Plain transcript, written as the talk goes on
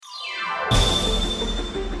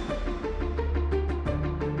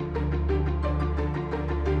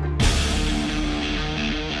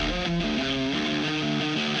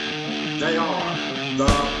They are the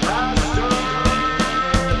Bastards of the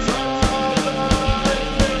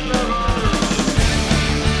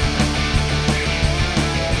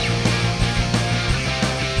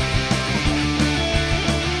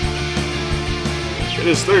Universe. It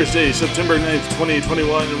is Thursday, September 9th,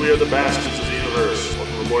 2021, and we are the Bastards of the Universe.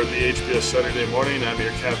 Welcome aboard the HPS Saturday morning. I'm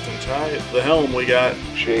your Captain Ty. At the helm, we got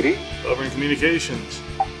Shady, over in communications,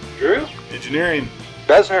 Drew, engineering,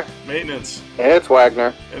 Besner, maintenance, it's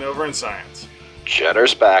Wagner. and over in science.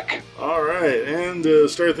 Jenner's back. All right, and to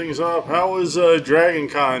start things off, how was Dragon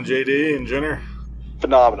Con, JD and Jenner?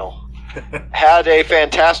 Phenomenal. Had a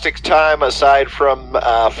fantastic time aside from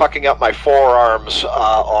fucking up my forearms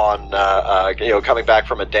on coming back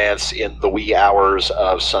from a dance in the wee hours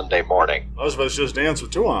of Sunday morning. I was supposed to just dance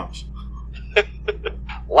with two arms.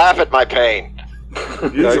 Laugh at my pain.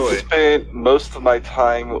 Usually. I spent most of my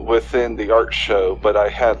time within the art show, but I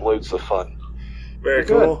had loads of fun. Very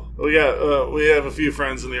Good. cool. Well, yeah, we have a few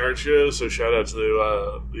friends in the art show, so shout out to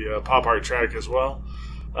the pop art track as well.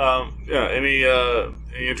 Any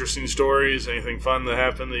interesting stories, anything fun that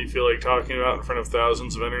happened that you feel like talking about in front of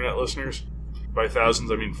thousands of internet listeners? By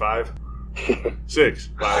thousands, I mean 5. 6.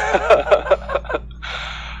 5.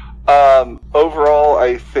 Overall,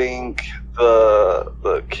 I think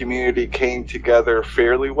the community came together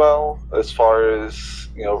fairly well as far as,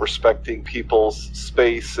 respecting people's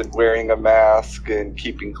space and wearing a mask and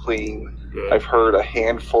keeping clean. Good. I've heard a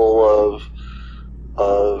handful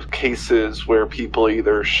of cases where people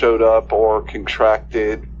either showed up or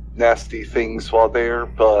contracted nasty things while there,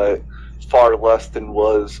 but far less than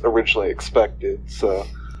was originally expected. So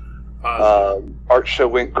art show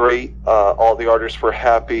went great. All the artists were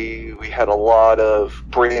happy. We had a lot of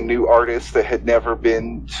brand new artists that had never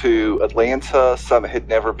been to Atlanta. Some had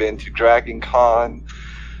never been to Dragon Con.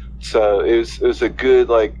 So it was a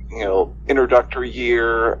good introductory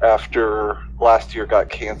year after last year got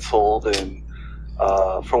canceled. And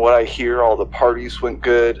from what I hear, all the parties went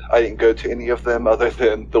good. I didn't go to any of them other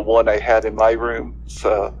than the one I had in my room.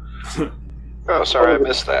 So Oh, sorry, I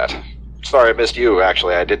missed that. Sorry, I missed you.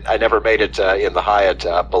 Actually, I never made it in the Hyatt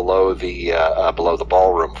below the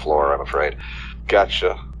ballroom floor. I'm afraid.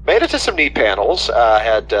 gotcha. Made it to some neat panels.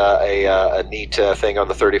 Had a neat thing on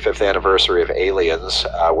the 35th anniversary of Aliens,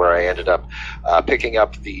 where I ended up picking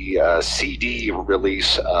up the CD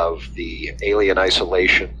release of the Alien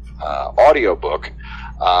Isolation audiobook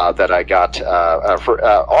that I got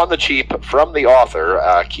on the cheap from the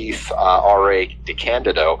author, Keith R.A.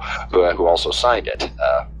 DeCandido, who also signed it.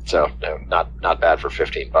 So not bad for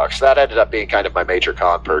 $15. That ended up being kind of my major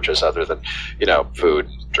con purchase, other than food,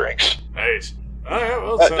 and drinks. Nice. All right,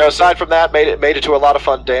 well, No, aside from that, made it to a lot of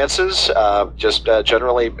fun dances. Just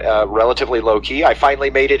generally relatively low key. I finally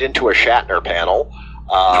made it into a Shatner panel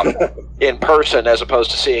in person, as opposed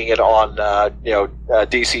to seeing it on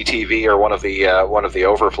DCTV or one of the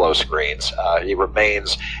overflow screens. He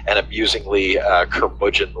remains an amusingly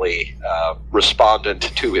curmudgeonly respondent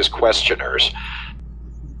to his questioners.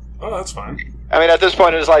 Oh, that's fine. I mean, at this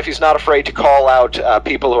point in his life, he's not afraid to call out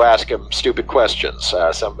people who ask him stupid questions.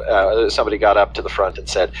 Somebody got up to the front and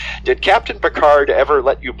said, "Did Captain Picard ever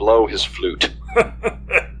let you blow his flute?"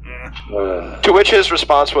 To which his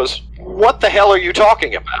response was, "What the hell are you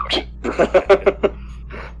talking about?"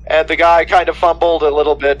 And the guy kind of fumbled a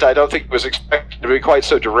little bit. I don't think he was expected to be quite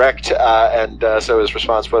so direct, so his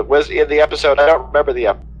response was in the episode. I don't remember the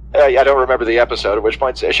episode, at which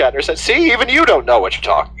point Shatner said, "See, even you don't know what you're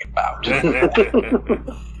talking about."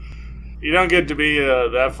 You don't get to be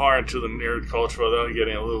that far into the nerd culture without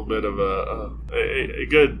getting a little bit of a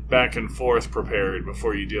good back and forth prepared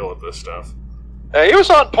before you deal with this stuff. He was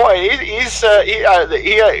on point.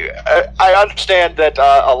 I understand that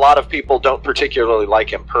a lot of people don't particularly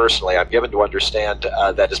like him personally. I'm given to understand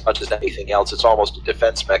that as much as anything else, it's almost a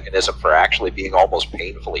defense mechanism for actually being almost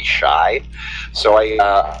painfully shy. So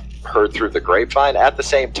I heard through the grapevine. At the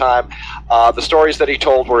same time, the stories that he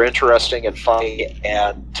told were interesting and funny,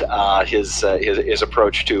 and his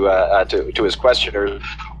approach to his questioners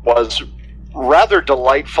was rather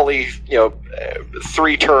delightfully,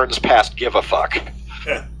 3 turns past give a fuck.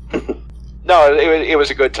 No, it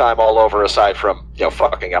was a good time all over, aside from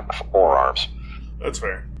fucking up my forearms. That's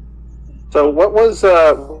fair. So what was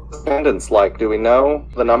attendance like? Do we know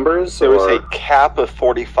the numbers? There was a cap of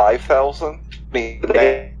 45,000. I mean,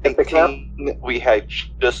 we had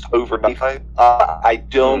just over 95. I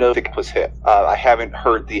don't know if it was hit. I haven't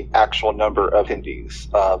heard the actual number of attendees.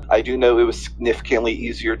 I do know it was significantly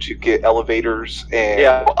easier to get elevators and...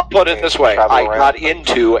 Yeah, I'll put it this way. I got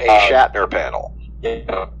into a Shatner panel.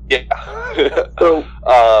 Yeah. Yeah. So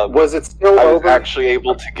was it still I was over? actually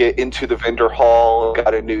able to get into the vendor hall,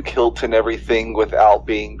 got a new kilt and everything without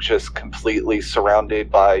being just completely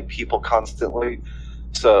surrounded by people constantly.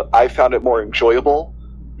 So I found it more enjoyable,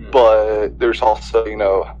 but there's also,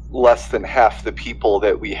 less than half the people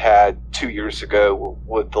that we had 2 years ago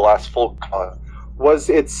with the last full con. Was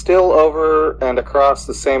it still over and across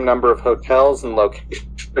the same number of hotels and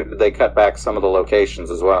locations? Or did they cut back some of the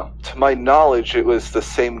locations as well? To my knowledge, it was the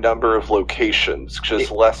same number of locations,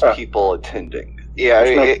 just less people attending. Yeah,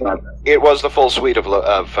 Which makes sense. it was the full suite of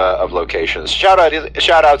locations. Shout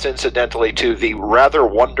outs, incidentally, to the rather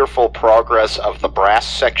wonderful progress of the brass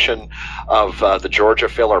section of the Georgia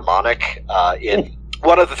Philharmonic. In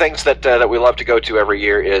one of the things that we love to go to every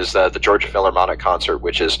year is the Georgia Philharmonic concert,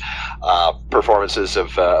 which is performances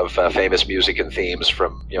of famous music and themes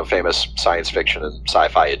from famous science fiction and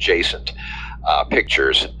sci-fi adjacent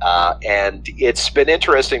pictures. And it's been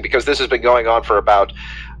interesting because this has been going on for about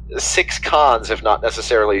 6 cons, if not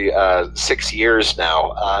necessarily 6 years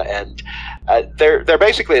now, and they're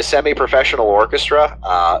basically a semi-professional orchestra,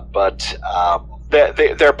 but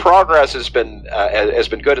their progress has been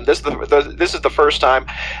good. And this is the first time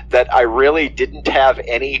that I really didn't have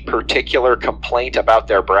any particular complaint about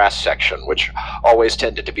their brass section, which always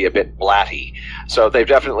tended to be a bit blatty. So they've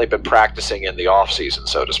definitely been practicing in the off season,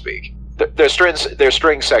 so to speak. Their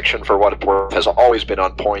string section, for what it's worth, has always been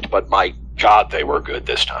on point, but my God, they were good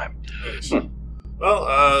this time. Nice.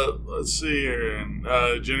 Well, let's see here.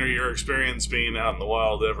 Jenner, your experience being out in the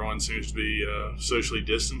wild, everyone seems to be socially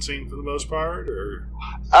distancing for the most part, or?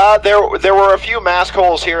 There were a few mask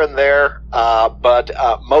holes here and there, but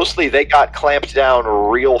mostly they got clamped down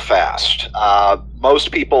real fast.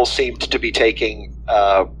 Most people seemed to be taking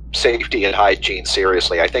safety and hygiene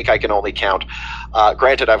seriously. I think I can only count.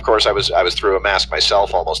 Granted, of course, I was through a mask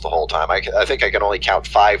myself almost the whole time. I think I can only count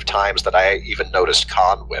 5 times that I even noticed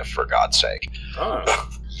con whiff, for God's sake. Oh.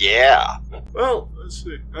 Yeah. Well, let's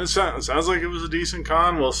see. It sounds like it was a decent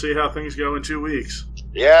con. We'll see how things go in 2 weeks.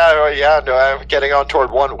 Yeah, no, I'm getting on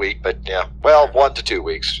toward 1 week, but yeah. Well, 1 to 2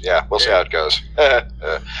 weeks. Yeah, we'll see how it goes.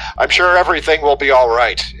 I'm sure everything will be all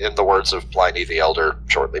right, in the words of Pliny the Elder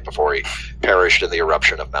shortly before he perished in the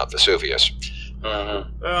eruption of Mount Vesuvius. Well,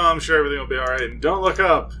 I'm sure everything will be all right. And don't look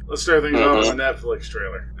up. Let's start things off with the Netflix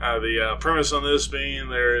trailer. The premise on this being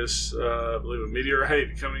there is, I believe, a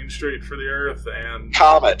meteorite coming straight for the Earth and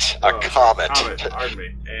Comet. Comet. Pardon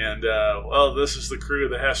me. And well, this is the crew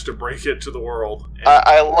that has to break it to the world. And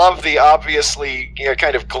I love the obviously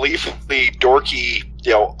kind of gleefully dorky,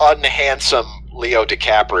 unhandsome Leo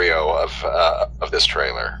DiCaprio of this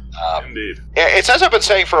trailer. Indeed. It's as I've been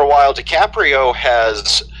saying for a while. DiCaprio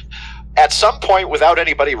has, at some point, without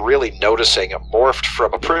anybody really noticing, morphed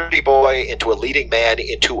from a pretty boy into a leading man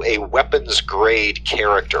into a weapons-grade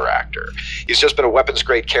character actor. He's just been a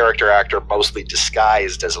weapons-grade character actor, mostly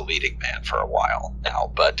disguised as a leading man for a while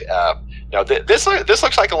now. But this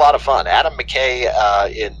looks like a lot of fun. Adam McKay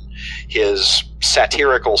in his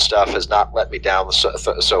satirical stuff has not let me down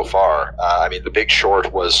so far. I mean, The Big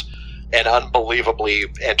Short was an unbelievably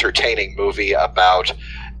entertaining movie about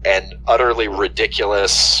an utterly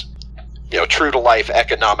ridiculous, true-to-life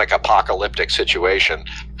economic apocalyptic situation.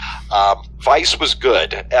 Vice was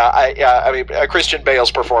good. I mean, Christian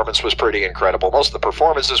Bale's performance was pretty incredible. Most of the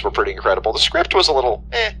performances were pretty incredible. The script was a little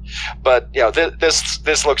but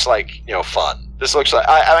this looks like fun. This looks like,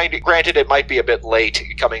 I mean, granted, it might be a bit late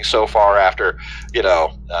coming so far after the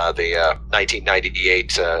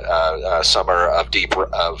 1998 summer of Deep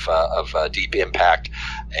Impact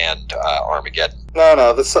and Armageddon.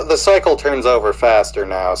 No, the cycle turns over faster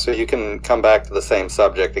now, so you can come back to the same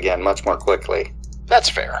subject again much more quickly. That's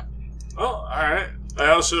fair. Well, all right.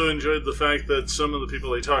 I also enjoyed the fact that some of the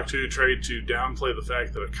people they talked to tried to downplay the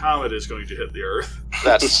fact that a comet is going to hit the Earth.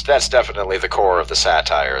 That's definitely the core of the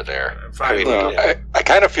satire there. Finally, I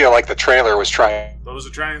kind of feel like the trailer was trying. what was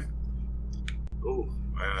it trying? Oh,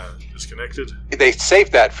 disconnected. They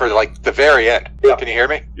saved that for the very end. Yeah. Can you hear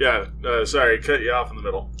me? Yeah, sorry, cut you off in the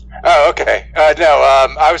middle. Oh, okay.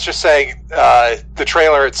 I was just saying the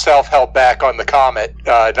trailer itself held back on the comet,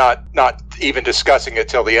 not even discussing it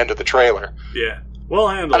till the end of the trailer. Yeah, well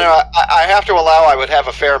handled. I have to allow I would have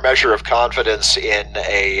a fair measure of confidence in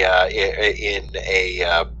a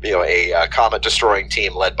comet destroying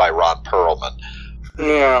team led by Ron Perlman.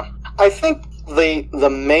 Yeah, I think the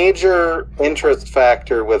major interest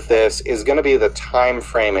factor with this is going to be the time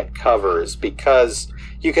frame it covers, because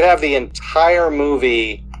you could have the entire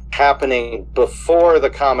movie happening before the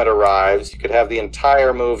comet arrives. You could have the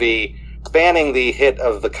entire movie spanning the hit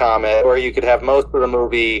of the comet, or you could have most of the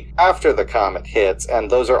movie after the comet hits, and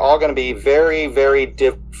those are all going to be very, very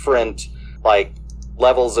different, like,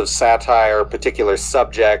 levels of satire, particular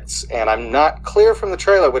subjects, and I'm not clear from the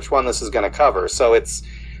trailer which one this is going to cover. So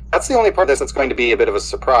that's the only part of this that's going to be a bit of a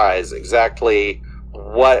surprise, exactly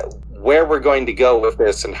where we're going to go with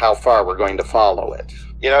this and how far we're going to follow it.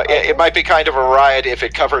 It might be kind of a riot if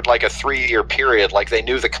it covered like a 3-year period, like they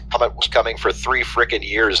knew the comet was coming for 3 frickin'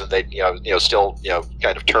 years, and they, still,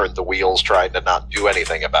 kind of turned the wheels trying to not do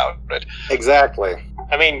anything about it. Exactly.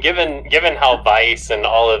 I mean, given how Vice and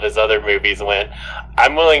all of his other movies went,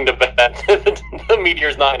 I'm willing to bet that the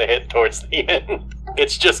meteor's not going to hit towards the end.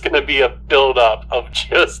 It's just going to be a build-up of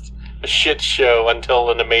just a shit show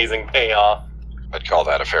until an amazing payoff. I'd call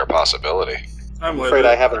that a fair possibility. I'm I'm afraid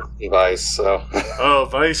I haven't seen Vice, so... Oh,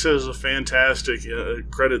 Vice has a fantastic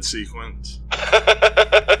credit sequence.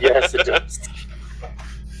 Yes, it does.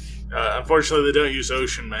 Unfortunately, they don't use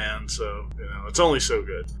Ocean Man, so it's only so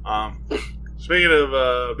good. Speaking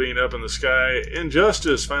of being up in the sky,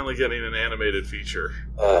 Injustice finally getting an animated feature.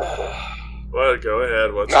 Well, go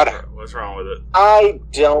ahead. What's wrong with it? I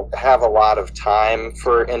don't have a lot of time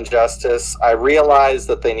for Injustice. I realized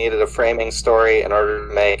that they needed a framing story in order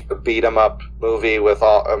to make a beat-em-up movie with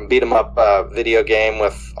beat-em-up video game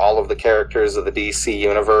with all of the characters of the DC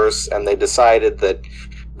universe, and they decided that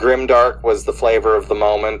grimdark was the flavor of the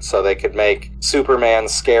moment, so they could make Superman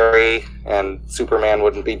scary, and Superman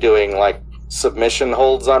wouldn't be doing like submission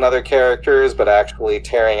holds on other characters, but actually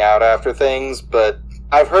tearing out after things. But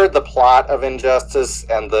I've heard the plot of Injustice,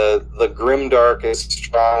 and the grimdark is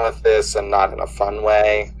strong with this, and not in a fun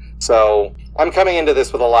way. So I'm coming into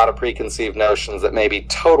this with a lot of preconceived notions that may be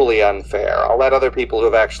totally unfair. I'll let other people who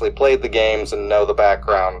have actually played the games and know the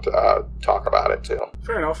background talk about it too.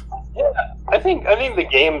 Fair enough. Yeah, I think the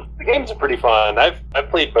games are pretty fun. I've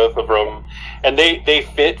played both of them, and they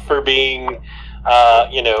fit for being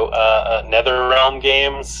NetherRealm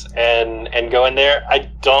games and go in there. I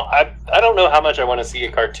don't know how much I want to see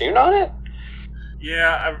a cartoon on it.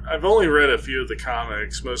 Yeah, I've only read a few of the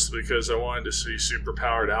comics, mostly because I wanted to see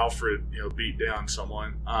superpowered Alfred, beat down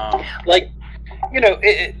someone. They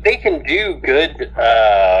can do good,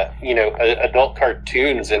 adult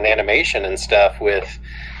cartoons and animation and stuff with,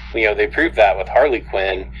 they proved that with Harley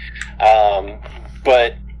Quinn.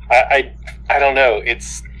 But I don't know.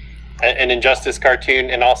 It's an Injustice cartoon,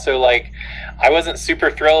 and also I wasn't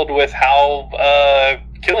super thrilled with how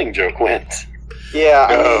Killing Joke went. Yeah,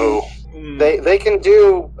 No. they can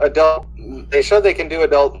do adult. They showed they can do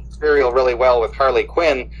adult material really well with Harley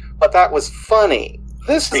Quinn, but that was funny.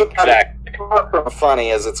 This is about as far from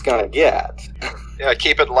funny as it's going to get. Yeah,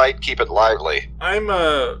 keep it light, keep it lively. I'm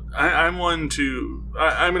one to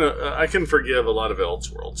I can forgive a lot of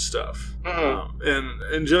Elseworld stuff. And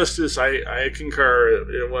Injustice, I concur.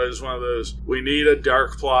 It was one of those, we need a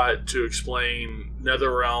dark plot to explain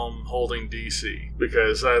NetherRealm holding DC,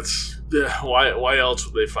 because that's why else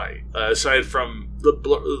would they fight aside from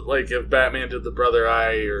if Batman did the Brother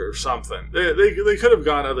Eye or something. They could have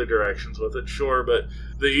gone other directions with it, sure, but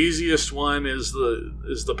the easiest one is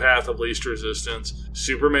the path of least resistance.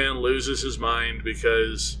 Superman loses his mind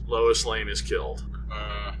because Lois Lane is killed.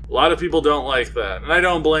 A lot of people don't like that, and I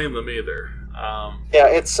don't blame them either.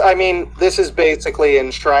 This is basically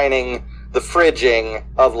enshrining the fridging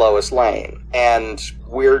of Lois Lane, and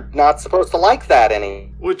we're not supposed to like that anymore.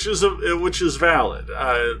 Which is valid.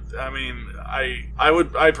 I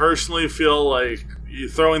personally feel like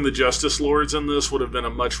throwing the Justice Lords in this would have been a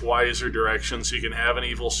much wiser direction, so you can have an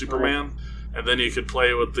evil Superman, and then you could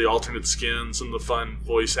play with the alternate skins and the fun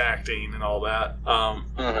voice acting and all that.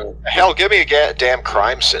 Hell, give me a damn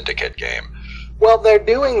Crime Syndicate game. Well, they're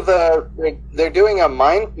doing a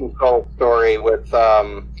mind control story with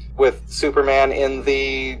Superman in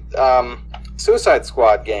the Suicide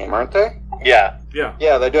Squad game, aren't they? Yeah.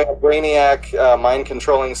 Yeah, they're doing a Brainiac mind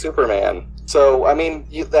controlling Superman. So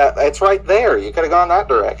it's right there. You could have gone that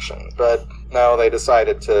direction, but no, they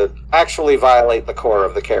decided to actually violate the core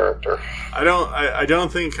of the character. I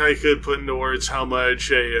don't think I could put into words how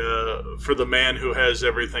much for the man who has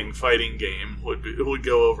everything fighting game would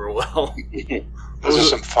go over well. Those are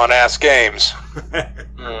some fun ass games.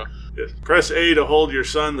 Yes. Press A to hold your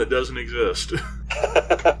son that doesn't exist.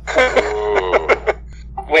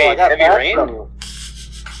 Wait, Heavy Rain?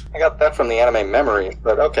 I got that from the anime memory,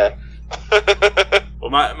 but okay. Well,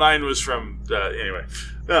 mine was from anyway.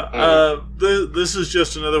 This is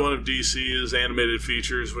just another one of DC's animated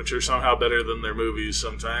features, which are somehow better than their movies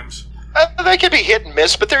sometimes. They can be hit and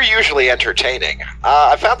miss, but they're usually entertaining.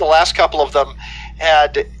 I found the last couple of them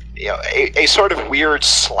had a sort of weird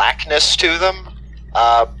slackness to them.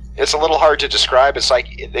 It's a little hard to describe. It's like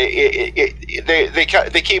they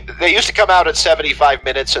used to come out at 75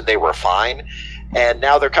 minutes and they were fine, and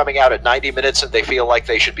now they're coming out at 90 minutes and they feel like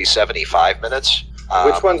they should be 75 minutes.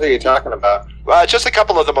 Which ones are you talking about? Just a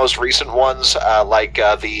couple of the most recent ones, like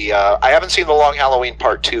I haven't seen The Long Halloween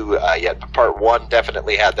Part 2 yet, but Part 1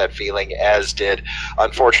 definitely had that feeling, as did,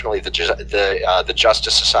 unfortunately, the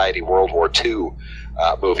Justice Society World War II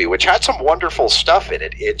movie, which had some wonderful stuff in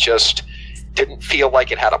it. It just didn't feel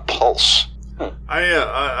like it had a pulse.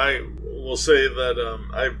 I will say that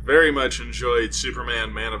I very much enjoyed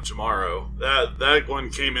Superman Man of Tomorrow. That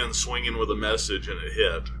one came in swinging with a message and it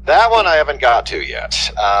hit. That one I haven't got to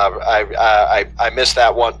yet. I missed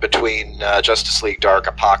that one between Justice League Dark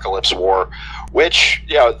Apocalypse War, which,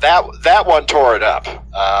 that one tore it up.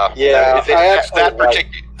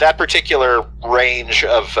 That particular range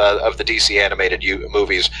of the DC animated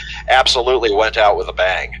movies absolutely went out with a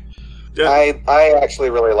bang. Yeah. I actually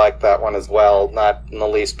really liked that one as well, not in the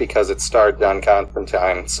least because it starred John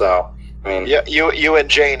Constantine. So, I mean, Yeah, you and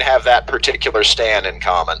Jane have that particular stand in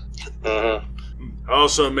common. mhm.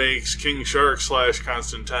 Also makes King Shark /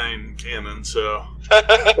 Constantine canon, so...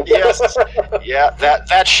 Yes. Yeah,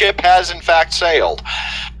 that ship has in fact sailed.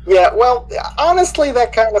 Yeah, well, honestly,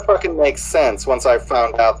 that kind of fucking makes sense once I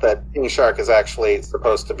found out that King Shark is actually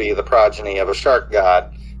supposed to be the progeny of a shark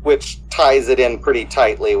god, which ties it in pretty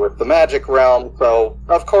tightly with the magic realm, so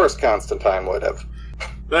of course Constantine would have.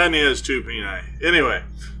 Then he has 2 peni. Anyway,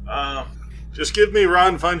 just give me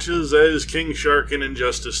Ron Funches as King Shark in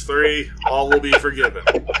Injustice 3. All will be forgiven.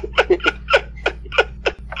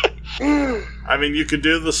 I mean, you could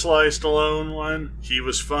do the Sly Stallone one. He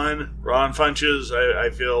was fun. Ron Funches, I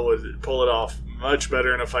feel, would pull it off much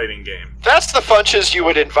better in a fighting game. That's the Funches you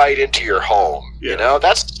would invite into your home. Yeah. You know,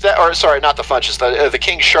 sorry, not the Funches. The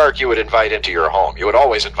King Shark you would invite into your home. You would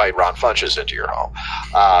always invite Ron Funches into your home.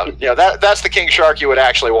 That's the King Shark you would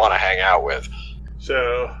actually want to hang out with.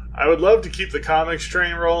 So, I would love to keep the comics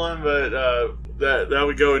train rolling, but that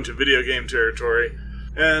would go into video game territory.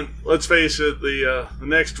 And let's face it, the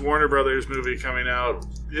next Warner Brothers movie coming out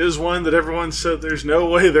is one that everyone said there's no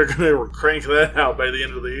way they're going to crank that out by the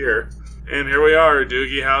end of the year. And here we are,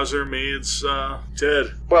 Doogie Howser meets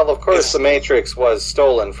Ted. Well, of course, The Matrix was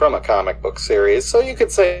stolen from a comic book series, so you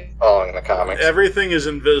could say following the comics. Everything is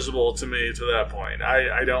invisible to me to that point.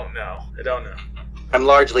 I don't know. I'm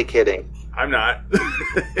largely kidding. I'm not.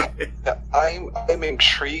 I'm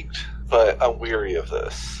intrigued, but I'm weary of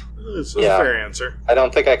this. It's a Yeah. fair answer. I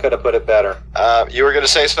don't think I could have put it better. You were going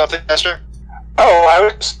to say something, Esther? Oh, I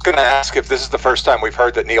was going to ask if this is the first time we've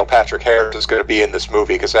heard that Neil Patrick Harris is going to be in this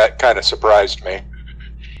movie, because that kind of surprised me.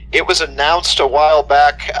 It was announced a while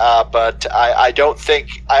back, but I don't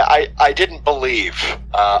think I didn't believe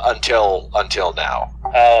until now.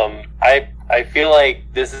 I feel like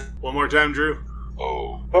this is One more time, Drew.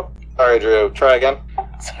 Oh, Sorry, Drew. Try again.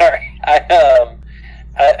 sorry.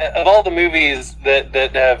 Of all the movies that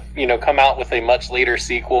have come out with a much later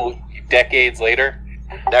sequel, decades later,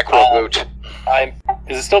 Necroboot,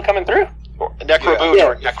 is it still coming through? Necroboot Yeah.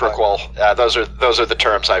 or Necroquel. Those are the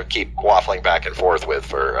terms I keep waffling back and forth with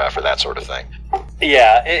for that sort of thing.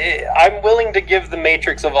 Yeah, I'm willing to give The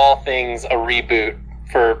Matrix of all things a reboot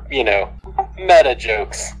for meta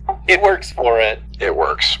jokes. It works for it. It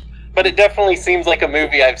works. But it definitely seems like a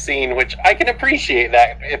movie I've seen, which I can appreciate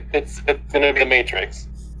that if it's going to be The Matrix.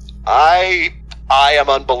 I am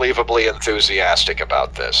unbelievably enthusiastic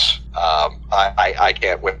about this. I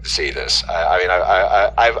can't wait to see this.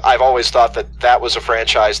 I've always thought that was a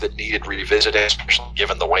franchise that needed revisiting, especially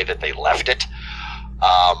given the way that they left it.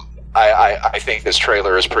 I think this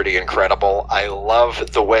trailer is pretty incredible. I love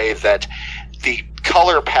the way that the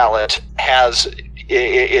color palette has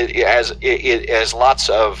lots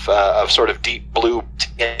of sort of deep blue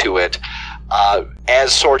to it,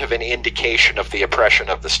 as sort of an indication of the oppression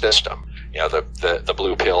of the system. The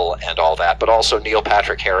blue pill and all that, but also Neil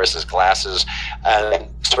Patrick Harris's glasses and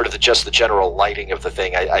sort of the general lighting of the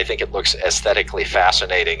thing. I think it looks aesthetically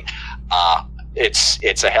fascinating.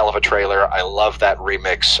 It's a hell of a trailer. I love that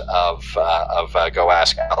remix of Go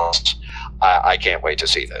Ask Alice. I can't wait to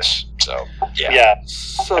see this. So yeah.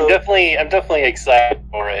 So I'm definitely excited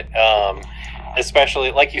for it.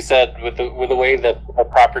 Especially like you said, with the way that the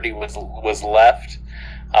property was left,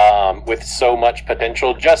 with so much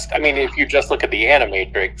potential. If you just look at the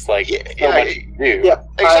Animatrix, much to do. Yeah,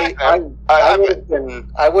 Exactly.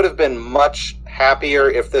 I would have been much happier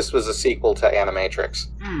if this was a sequel to Animatrix.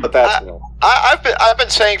 But that's me. I've been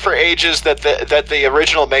saying for ages that the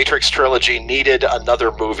original Matrix trilogy needed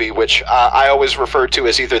another movie, which I always referred to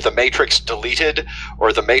as either the Matrix Deleted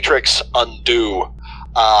or the Matrix Undo.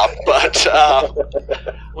 But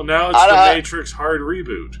Well, now it's the Matrix hard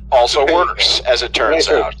reboot. also works, as it turns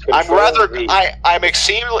out. I am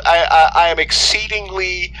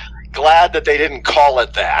exceedingly glad that they didn't call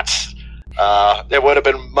it that. It would have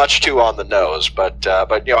been much too on the nose, but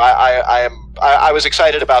I was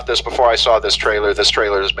excited about this before I saw this trailer. This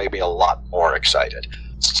trailer has made me a lot more excited.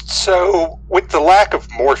 So, with the lack of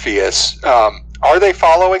Morpheus, are they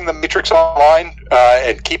following the Matrix Online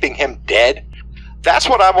and keeping him dead? That's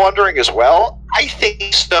what I'm wondering as well. I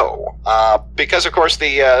think so, because of course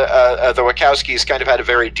the Wachowskis kind of had a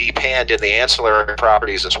very deep hand in the ancillary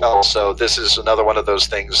properties as well. So this is another one of those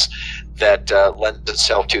things that lends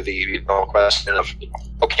itself to the question of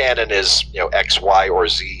canon is X, Y, or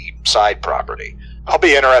Z side property. I'll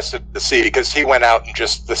be interested to see, because he went out in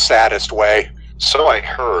just the saddest way. So I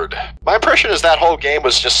heard. My impression is that whole game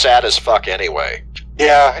was just sad as fuck anyway.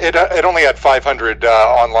 Yeah, it only had 500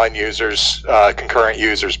 online users, concurrent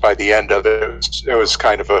users by the end of it. It was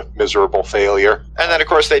kind of a miserable failure. And then, of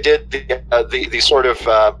course, they did the sort of,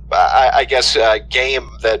 I guess, game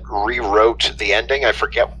that rewrote the ending. I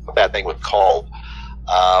forget what that thing was called.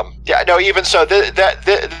 Even so,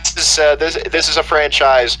 this is a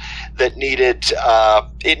franchise that needed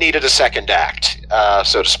a second act,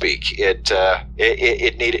 so to speak. It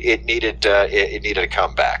needed a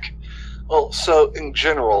comeback. Well, so in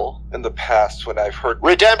general, in the past, when I've heard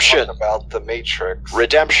redemption about the Matrix,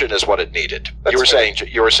 redemption is what it needed. You were saying,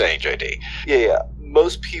 JD. Yeah.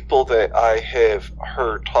 Most people that I have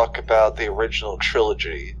heard talk about the original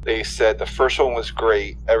trilogy, they said the first one was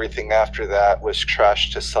great. Everything after that was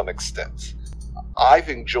trash to some extent. I've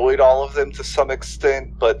enjoyed all of them to some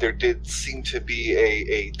extent, but there did seem to be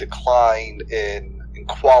a decline in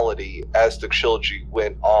quality as the trilogy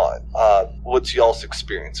went on. What's y'all's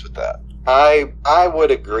experience with that? I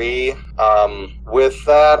would agree with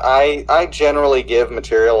that. I generally give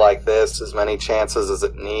material like this as many chances as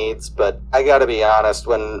it needs, but I gotta be honest,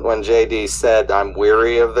 when JD said I'm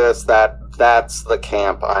weary of this, that's the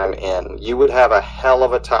camp I'm in. You would have a hell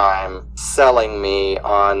of a time selling me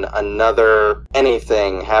on another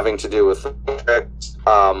anything having to do with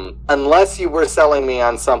unless you were selling me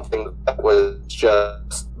on something that was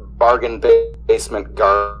just bargain basement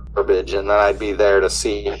garbage, and then I'd be there to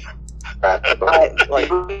see. I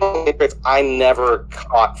never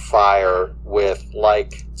caught fire with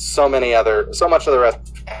so much of the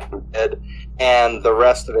rest did, and the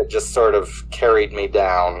rest of it just sort of carried me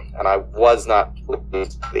down, and I was not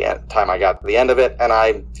the time I got to the end of it, and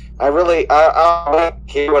I want to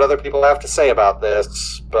hear what other people have to say about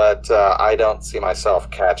this, but I don't see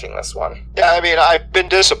myself catching this one. Yeah, I mean, I've been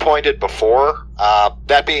disappointed before.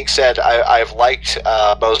 That being said, I've liked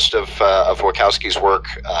most of Wachowski's work.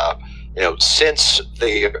 Since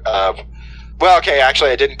the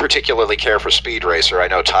actually, I didn't particularly care for Speed Racer. I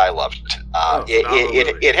know Ty loved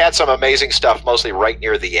it. It had some amazing stuff, mostly right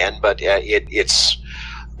near the end, but it's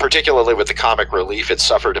particularly with the comic relief, it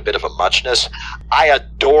suffered a bit of a muchness. I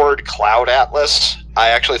adored Cloud Atlas. I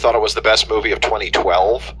actually thought it was the best movie of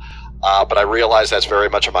 2012. But I realize that's very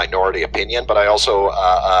much a minority opinion. But I also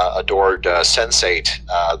adored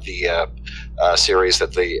Sense8, the series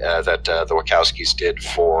that the Wachowskis did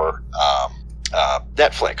for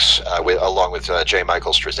Netflix, along with J.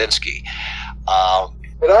 Michael Straczynski.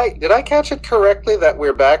 Did I catch it correctly that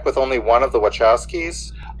we're back with only one of the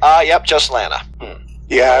Wachowskis? Yep, just Lana.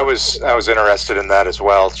 Yeah, I was interested in that as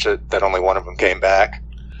well. That only one of them came back.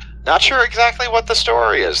 Not sure exactly what the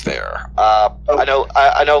story is there. I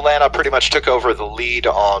know Lana pretty much took over the lead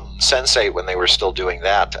on Sense8 when they were still doing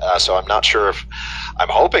that. So I'm not sure if I'm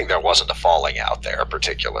hoping there wasn't a falling out there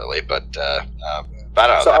particularly, but I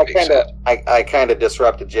don't know. So I kind of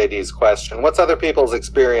disrupted JD's question. What's other people's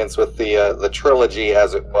experience with the trilogy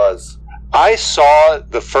as it was? I saw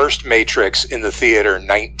the first Matrix in the theater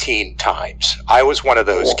 19 times. I was one of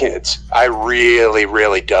those kids. I really,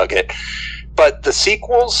 really dug it. But the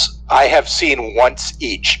sequels I have seen once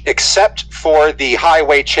each, except for the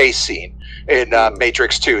highway chase scene in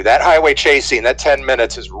Matrix 2. That highway chase scene, that 10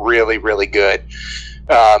 minutes is really, really good.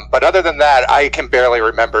 But other than that, I can barely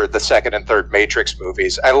remember the second and third Matrix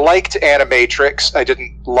movies. I liked Animatrix. I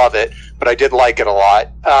didn't love it, but I did like it a lot.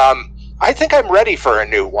 I think I'm ready for a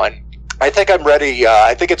new one. I think I'm ready.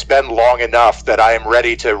 I think it's been long enough that I am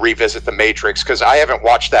ready to revisit The Matrix, because I haven't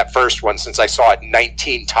watched that first one since I saw it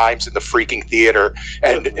 19 times in the freaking theater.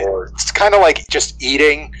 And it's kind of like just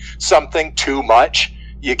eating something too much.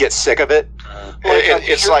 You get sick of it.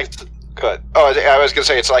 It's like... Good. Oh, I was going to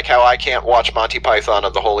say, it's like how I can't watch Monty Python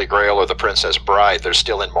and the Holy Grail or The Princess Bride. They're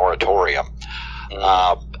still in moratorium.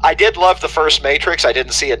 I did love the first Matrix. I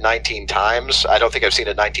didn't see it 19 times. I don't think I've seen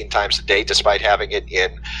it 19 times to date, despite having it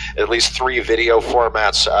in at least 3 video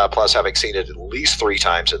formats, plus having seen it at least 3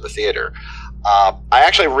 times in the theater. I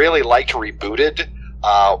actually really liked Rebooted.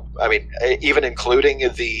 Even including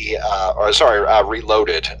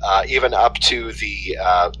Reloaded, even up to the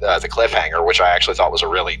cliffhanger, which I actually thought was a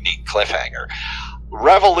really neat cliffhanger.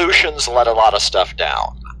 Revolutions let a lot of stuff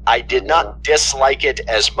down. I did not dislike it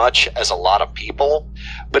as much as a lot of people,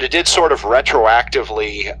 but it did sort of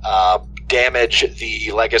retroactively damage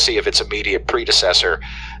the legacy of its immediate predecessor.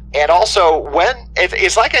 And also,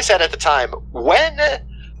 it's like I said at the time,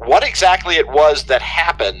 what exactly it was that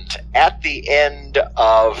happened at the end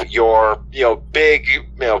of your, big,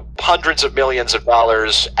 hundreds of millions of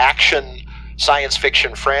dollars action science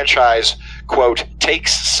fiction franchise, quote,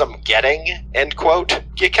 takes some getting, end quote,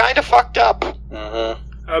 you kind of fucked up. Mm-hmm.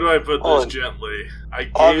 How do I put this gently? I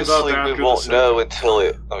gave up Obviously, after we won't know until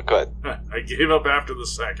it. Oh, go ahead. I gave up after the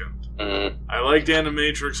second. Mm-hmm. I liked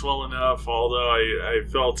Animatrix well enough, although I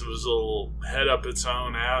felt it was a little head up its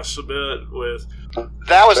own ass a bit with.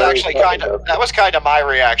 That was Very actually positive. that was kind of my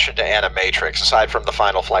reaction to Animatrix, aside from the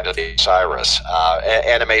final flight of the Osiris.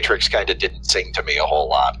 Animatrix kind of didn't sing to me a whole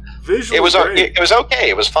lot. Visually It was great. it was okay.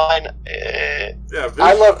 It was fine. Yeah,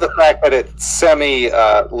 I love the fact that it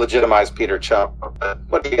semi-legitimized Peter Chung. But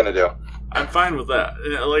what are you going to do? I'm fine with that.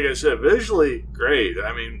 Like I said, visually great.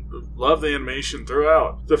 I mean, love the animation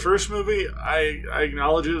throughout. The first movie, I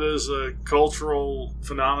acknowledge it as a cultural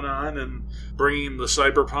phenomenon, and bringing the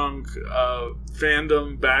cyberpunk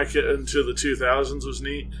fandom back into the 2000s was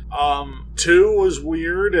neat. 2 was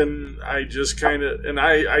weird, and I just kind of, and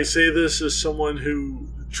I say this as someone who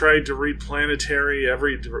tried to read Planetary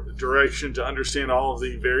every direction to understand all of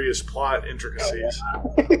the various plot intricacies.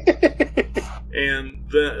 And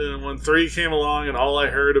then when 3 came along and all I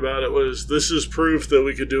heard about it was, this is proof that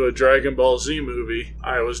we could do a Dragon Ball Z movie,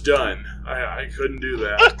 I was done. I couldn't do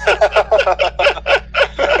that.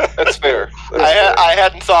 That's fair. I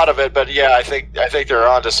hadn't thought of it, but yeah, I think they're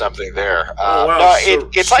onto something there. Oh, wow. No, So-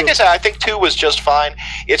 it's like I said. I think 2 was just fine.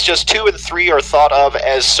 It's just 2 and 3 are thought of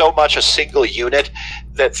as so much a single unit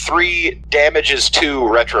that 3 damages 2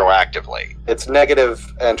 retroactively. It's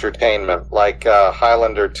negative entertainment, like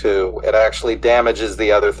Highlander 2. It actually damages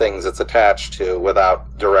the other things it's attached to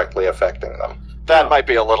without directly affecting them. That might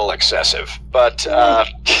be a little excessive, but Yeah,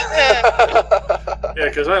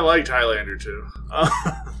 because I liked Highlander too.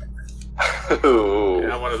 Ooh.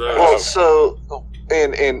 Yeah, one of those. Well, so,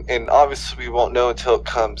 and obviously we won't know until it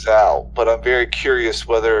comes out, but I'm very curious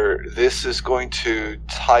whether this is going to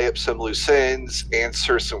tie up some loose ends,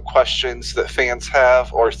 answer some questions that fans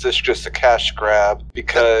have, or is this just a cash grab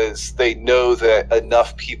because they know that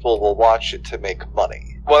enough people will watch it to make money?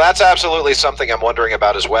 well, that's absolutely something I'm wondering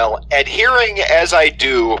about as well. Adhering as I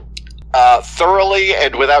do thoroughly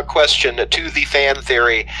and without question to the fan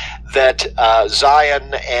theory that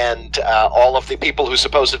Zion and all of the people who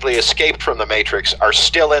supposedly escaped from the Matrix are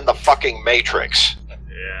still in the fucking Matrix.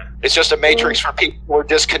 Yeah. It's just a Matrix for people who are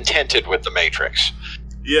discontented with the Matrix.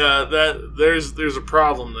 Yeah, there's a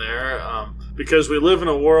problem there, because we live in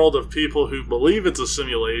a world of people who believe it's a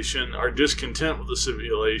simulation, are discontent with the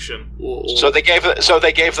simulation. So they gave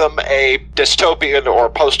them a dystopian or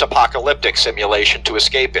post-apocalyptic simulation to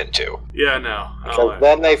escape into. Yeah, no. So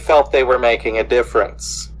then they felt they were making a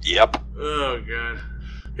difference. Yep. Oh god.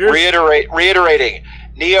 Reiterating,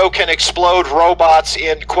 Neo can explode robots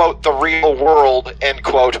in, quote, the real world, end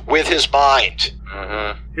quote, with his mind.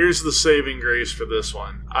 Mm-hmm. Here's the saving grace for this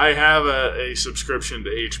one. I have a subscription to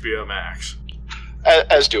HBO Max.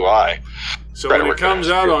 As do I. So Right, when we're it comes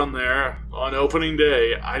gonna- out on there, on opening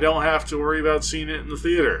day, I don't have to worry about seeing it in the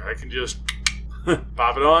theater. I can just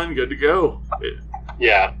pop it on, good to go.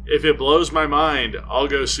 Yeah. If it blows my mind, I'll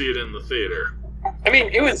go see it in the theater. I mean,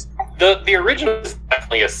 it was the original was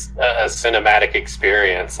definitely a cinematic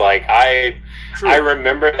experience. Like I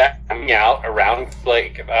remember that coming out around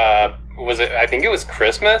like was it? I think it was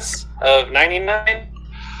Christmas of '99.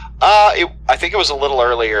 I think it was a little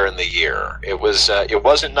earlier in the year. It was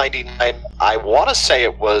in '99. I want to say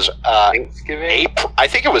it was Thanksgiving. April. I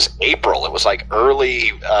think it was April. It was like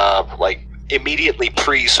early, like immediately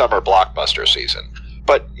pre-summer blockbuster season.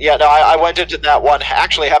 But yeah, no, I went into that one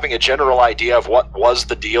actually having a general idea of what was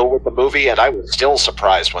the deal with the movie, and I was still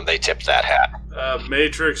surprised when they tipped that hat.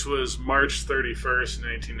 Matrix was March 31st,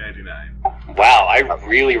 1999. Wow, I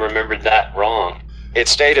really remembered that wrong. It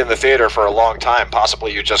stayed in the theater for a long time.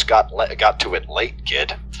 Possibly you just got to it late,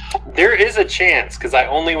 kid. There is a chance because I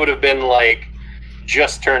only would have been like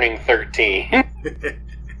just turning 13.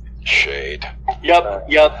 Shade. Yep.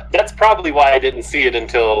 That's probably why I didn't see it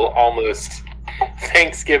until almost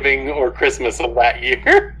Thanksgiving or Christmas of that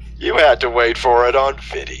year. You had to wait for it on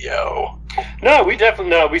video. No, we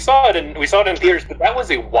saw it in theaters, but that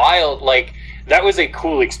was a wild, like, that was a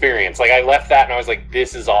cool experience. Like, I left that and I was like,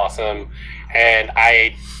 this is awesome. And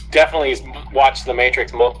I definitely watched The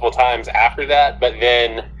Matrix multiple times after that, but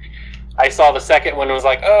then I saw the second one and was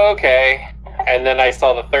like, oh, okay. And then I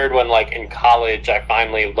saw the third one, like, in college. I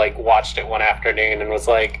finally, like, watched it one afternoon and was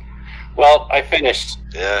like, well, I finished.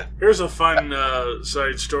 Yeah. Here's a fun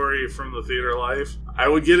side story from the theater life. I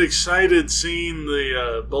would get excited seeing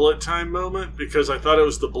the bullet time moment because I thought it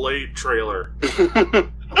was the Blade trailer. I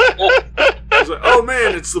was like, oh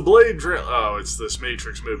man, it's the Blade trailer. Oh, it's this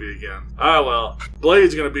Matrix movie again. Ah, well,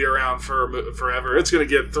 Blade's going to be around for forever. It's going to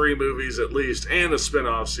get 3 movies at least and a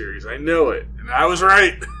spin-off series. I know it. And I was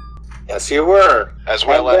right. Yes, you were. As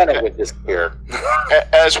well and as then it would disappear.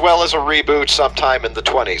 as well as a reboot sometime in the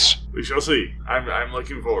 20s. We shall see. I'm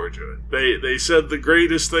looking forward to it. They said the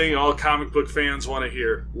greatest thing all comic book fans want to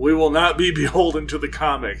hear. We will not be beholden to the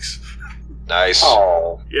comics. Nice.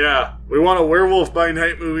 Oh. Yeah, we want a Werewolf by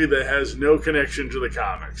Night movie that has no connection to the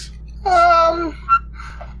comics.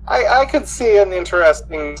 I could see an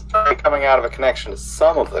interesting story coming out of a connection to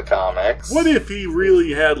some of the comics. What if he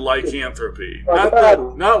really had lycanthropy? Not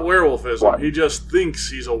werewolfism. What? He just thinks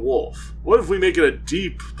he's a wolf. What if we make it a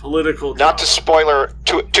deep political Not to drama? spoiler,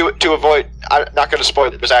 to avoid, I'm not going to spoil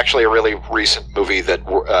it. It was actually a really recent movie that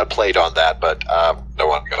played on that, but don't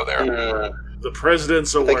want to go there. The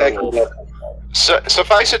president's a I think I werewolf. could. So,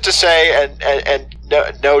 suffice it to say, and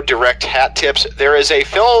no direct hat tips, there is a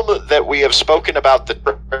film that we have spoken about the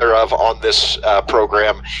trailer of on this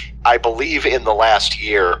program, I believe in the last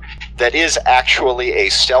year, that is actually a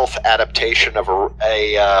stealth adaptation of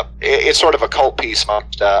it's sort of a cult piece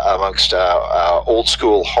amongst old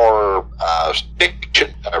school horror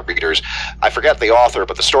fiction readers. I forget the author,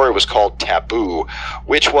 but the story was called Taboo,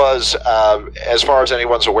 which was, as far as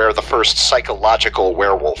anyone's aware, the first psychological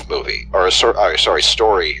werewolf movie, or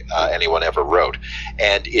story anyone ever wrote.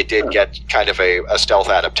 And it did get kind of a stealth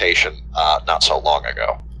adaptation not so long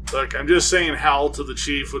ago. Look, I'm just saying Howl to the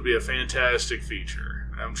Chief would be a fantastic feature.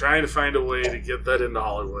 I'm trying to find a way to get that into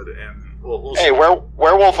Hollywood, and we'll see. Hey,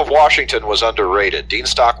 Werewolf of Washington was underrated. Dean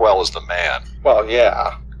Stockwell is the man. Well,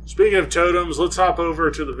 yeah. Speaking of totems, let's hop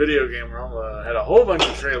over to the video game realm. Had a whole bunch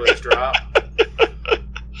of trailers drop.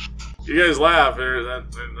 You guys laugh.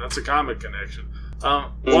 That's a comic connection.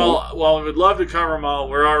 While I would love to cover them all,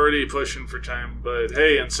 we're already pushing for time. But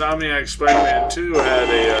hey, Insomniac Spider-Man 2 had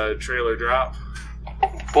a trailer drop.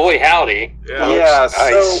 Boy, howdy. Yeah,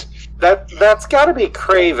 nice. so that's got to be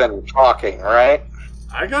Craven talking, right?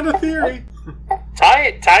 I got a theory.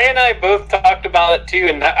 Ty and I both talked about it too,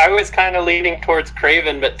 and I was kind of leaning towards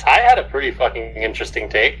Craven, but Ty had a pretty fucking interesting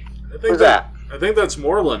take. I think Who's that? I think that's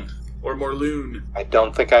Moreland or Morloon. I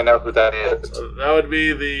don't think I know who that is. That would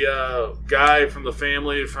be the guy from the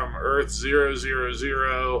family from Earth 000,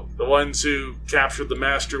 the ones who captured the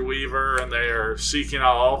Master Weaver, and they are seeking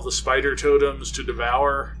out all of the spider totems to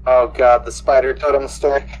devour. Oh god, the Spider Totem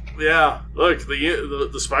story. Yeah, look,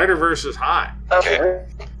 the Spider-Verse is hot. Okay.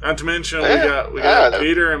 Not to mention, Yeah, we got yeah.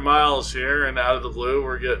 Peter and Miles here, and out of the blue,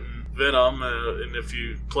 we're getting Venom. And if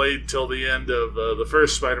you played till the end of the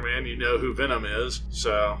first Spider-Man, you know who Venom is.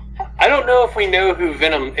 So I don't know if we know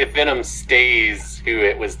if Venom stays who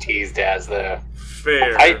it was teased as, though.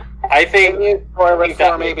 fair. I think... Can you spoil it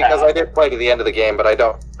for me? that- Because I did play to the end of the game, but I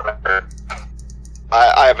don't remember.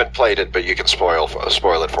 I haven't played it, but you can spoil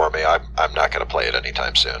it for me. I'm not going to play it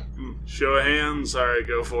anytime soon. Show of hands. All right,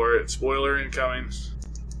 go for it. Spoiler incoming.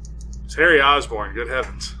 It's Harry Osborn. Good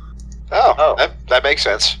heavens. Oh. That makes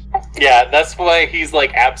sense. Yeah, that's why he's,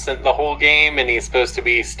 like, absent the whole game, and he's supposed to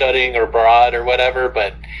be studying abroad or whatever,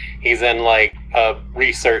 but he's in, like, a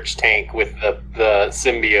research tank with the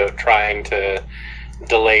symbiote trying to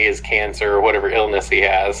delay his cancer or whatever illness he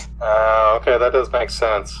has. Okay, that does make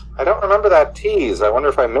sense. I don't remember that tease. I wonder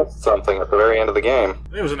if I missed something at the very end of the game.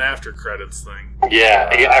 It was an after credits thing. Yeah,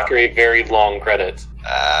 after a very long credit.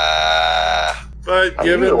 But I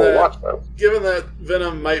given usually that, watch those. given that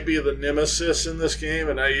Venom might be the nemesis in this game,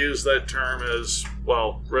 and I use that term as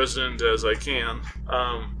resonant as I can,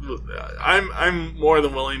 I'm more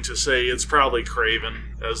than willing to say it's probably Craven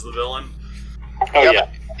as the villain. Oh, Yep. yeah.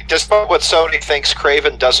 Despite what Sony thinks,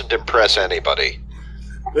 Craven doesn't impress anybody.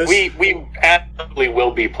 This, We absolutely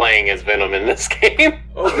will be playing as Venom in this game.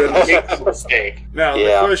 oh goodness! Make no mistake. Now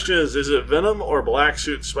Yeah. the question is it Venom or Black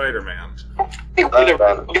Suit Spider-Man? I think we're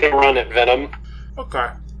gonna run at Venom. Okay.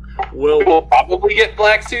 We'll probably get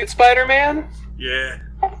Black Suit Spider-Man, Yeah.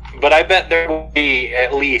 but I bet there will be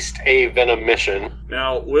at least a Venom mission.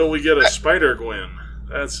 Now, will we get a Spider-Gwen?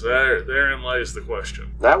 Therein lies the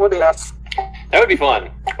question. That would be nice. That would be fun.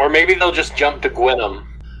 Or maybe they'll just jump to Gwenum.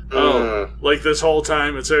 Oh, like this whole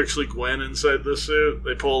time, it's actually Gwen inside the suit.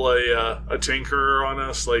 They pull a Tinkerer on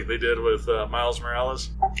us, like they did with Miles Morales.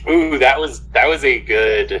 Ooh, that was a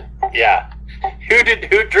good. Yeah. Who do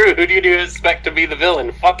you expect to be the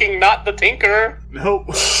villain? Fucking not the Tinkerer. Nope.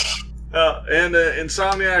 And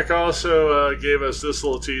Insomniac also gave us this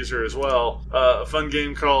little teaser as well. A fun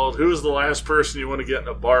game called "Who is the last person you want to get in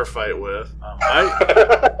a bar fight with?"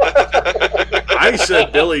 I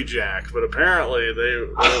said Billy Jack, but apparently they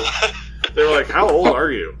were like, "How old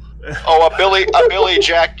are you?" Oh, a Billy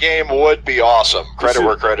Jack game would be awesome. Credit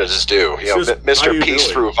where credit is due. You know, Mr. Peace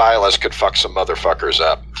Billy. through violence could fuck some motherfuckers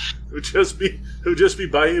up. Who'd just be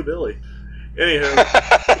Bayou Billy.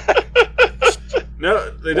 Anywho.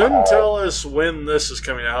 No, they didn't tell us when this is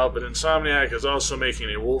coming out, but Insomniac is also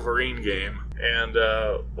making a Wolverine game. And,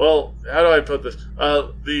 well, how do I put this?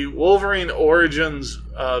 The Wolverine Origins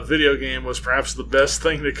video game was perhaps the best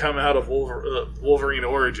thing to come out of Wolverine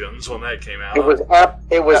Origins when that came out.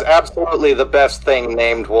 It was absolutely the best thing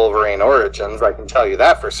named Wolverine Origins. I can tell you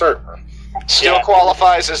that for certain. Still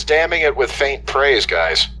qualifies as damning it with faint praise,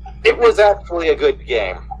 guys. It was actually a good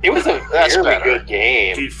game. It was a That's very better. good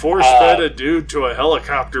game. He force-fed a dude to a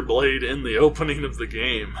helicopter blade in the opening of the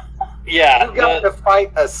game. Yeah. You got to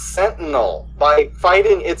fight a sentinel by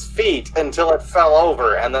fighting its feet until it fell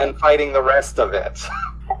over and then fighting the rest of it.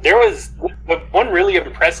 There was one really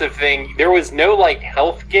impressive thing. There was no, like,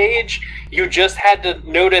 health gauge. You just had to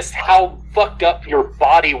notice how fucked up your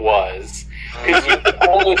body was. Because you could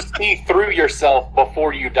almost see through yourself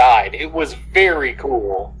before you died. It was very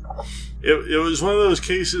cool. It was one of those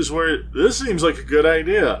cases where this seems like a good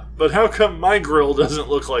idea, but how come my grill doesn't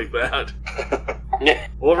look like that?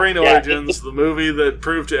 Wolverine Origins, the movie that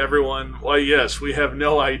proved to everyone, why yes, we have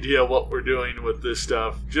no idea what we're doing with this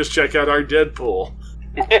stuff. Just check out our Deadpool.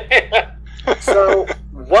 So,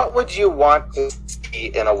 what would you want to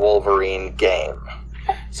see in a Wolverine game?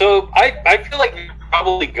 So I feel like we're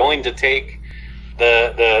probably going to take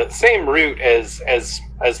the same route as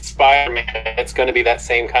Spider-Man. It's going to be that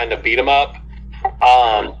same kind of beat 'em up.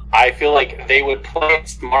 I feel like they would play it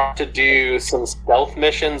smart to do some stealth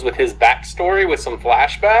missions with his backstory, with some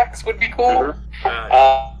flashbacks would be cool.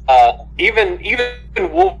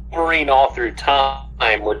 Even Wolverine all through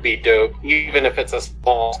time would be dope, even if it's a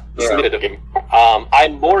small snippet of game.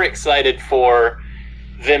 I'm more excited for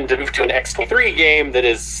them to move to an X23 game that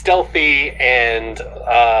is stealthy and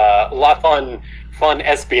a lot of fun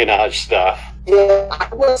espionage stuff. Yeah,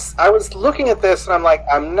 I was looking at this and I'm like,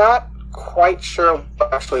 I'm not quite sure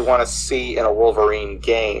what I actually want to see in a Wolverine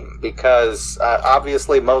game because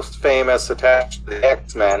obviously most famous attached to the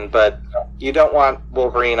X-Men, but you don't want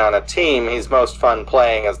Wolverine on a team. He's most fun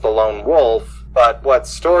playing as the lone wolf. But what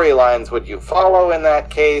storylines would you follow in that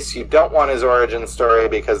case? You don't want his origin story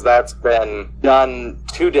because that's been done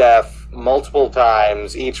to death multiple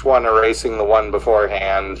times, each one erasing the one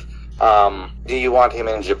beforehand. Do you want him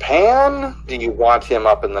in Japan? Do you want him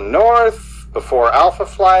up in the north before Alpha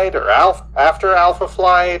Flight or after Alpha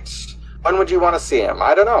Flight? When would you want to see him?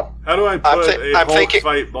 I don't know. How do I put a Hulk thinking-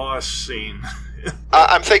 fight boss scene?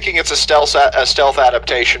 I'm thinking it's a stealth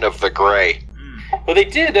adaptation of The Gray. Well, they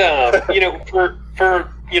did,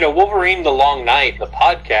 for Wolverine: The Long Night, the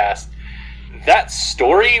podcast. That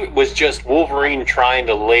story was just Wolverine trying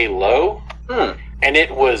to lay low, and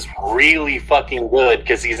it was really fucking good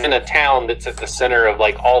because he's in a town that's at the center of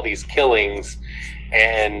like all these killings,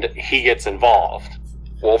 and he gets involved.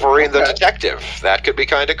 Wolverine the Detective. That could be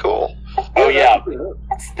kind of cool. Oh yeah,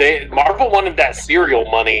 Marvel wanted that serial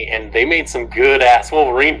money, and they made some good ass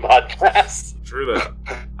Wolverine podcasts. True that.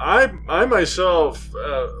 I myself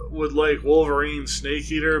would like Wolverine Snake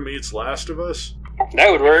Eater meets Last of Us. That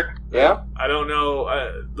would work. Yeah? I don't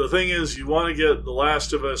know. The thing is, you want to get The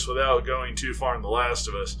Last of Us without going too far in The Last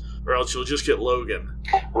of Us, or else you'll just get Logan.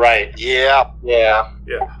 Right. Yeah. Yeah.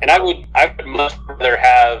 Yeah. And I would much rather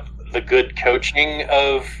have the good coaching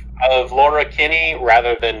of Laura Kinney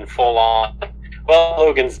rather than full on. Well,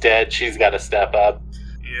 Logan's dead. She's got to step up.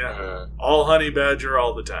 Yeah. All Honey Badger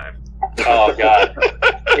all the time. Oh God!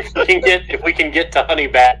 if we can get to Honey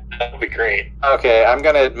Badger, that would be great. Okay, I'm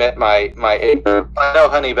going to admit my I know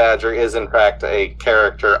Honey Badger is in fact a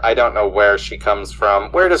character. I don't know where she comes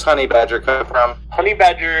from. Where does Honey Badger come from? Honey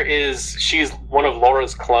Badger she's one of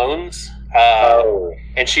Laura's clones. Oh.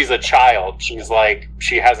 And she's a child.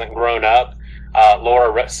 She hasn't grown up.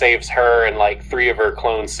 Laura saves her and like 3 of her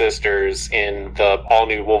clone sisters in the all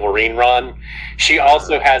new Wolverine run. She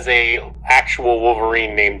also has a actual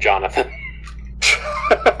Wolverine named Jonathan.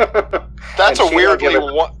 That's And a she weirdly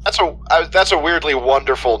don't that's a weirdly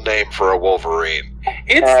wonderful name for a Wolverine.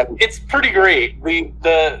 It's pretty great.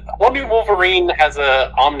 The All New Wolverine has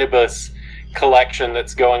a omnibus collection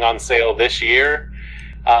that's going on sale this year.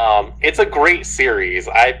 It's a great series.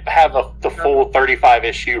 I have the full 35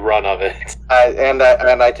 issue run of it. And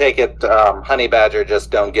I take it Honey Badger just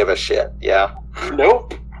don't give a shit. Yeah.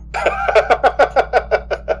 Nope.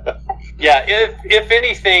 Yeah, if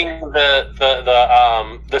anything,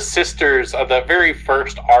 the sisters of the very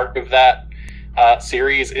first arc of that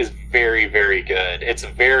series is very, very good. It's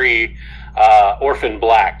very Orphan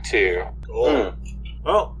Black too. Cool.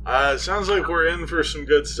 Well, sounds like we're in for some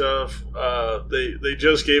good stuff. They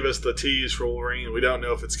just gave us the tease for Wolverine. We don't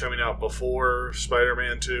know if it's coming out before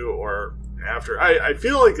Spider-Man 2 or after. I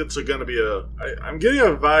feel like it's going to be I'm getting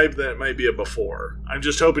a vibe that it might be a before. I'm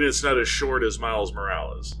just hoping it's not as short as Miles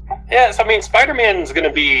Morales. Yes, I mean Spider-Man is going to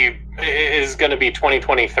be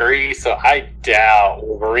 2023, so I doubt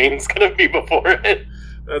Wolverine's going to be before it.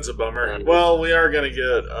 That's a bummer. Well, we are going to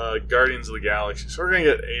get Guardians of the Galaxy, so we're going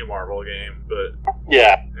to get a Marvel game, but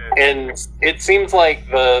yeah. And it seems like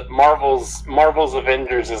the Marvel's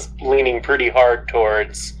Avengers is leaning pretty hard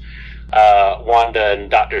towards Wanda and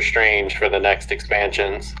Doctor Strange for the next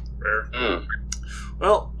expansions. Rare.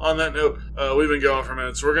 Well, on that note, we've been going for a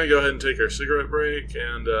minute, so we're going to go ahead and take our cigarette break,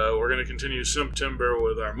 and we're going to continue September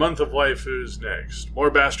with our Month of Waifus next.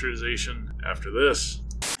 More bastardization after this.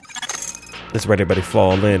 Let's let everybody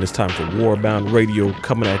fall in. It's time for Warbound Radio,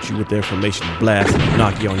 coming at you with the information blast and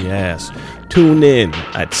knock you on your ass. Tune in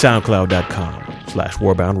at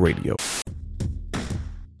soundcloud.com/warboundradio.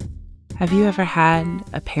 Have you ever had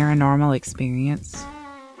a paranormal experience?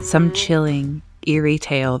 Some chilling, eerie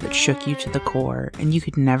tale that shook you to the core and you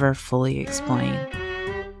could never fully explain?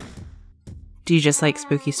 Do you just like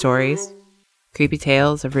spooky stories? Creepy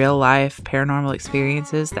tales of real-life paranormal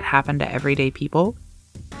experiences that happen to everyday people?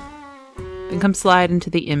 Then come slide into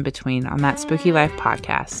the in-between on That Spooky Life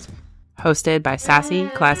podcast, hosted by sassy,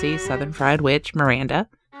 classy, southern fried witch Miranda.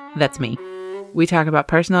 That's me. We talk about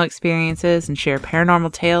personal experiences and share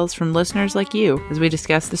paranormal tales from listeners like you as we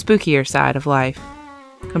discuss the spookier side of life,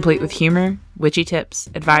 complete with humor, witchy tips,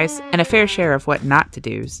 advice, and a fair share of what not to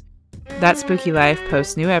do's. That Spooky Life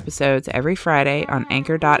posts new episodes every Friday on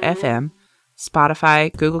Anchor.fm,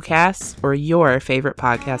 Spotify, Google Casts, or your favorite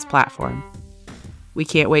podcast platform. We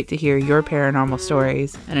can't wait to hear your paranormal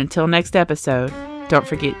stories, and until next episode, don't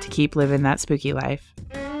forget to keep living that spooky life.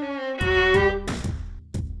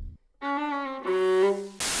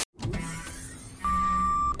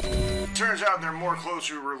 Turns out they're more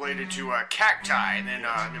closely related to cacti than the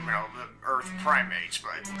Earth primates,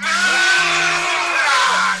 but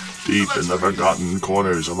Deep in the forgotten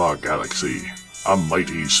corners of our galaxy, a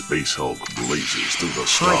mighty space hulk blazes through the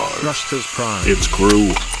stars. Thrusters Prime. Its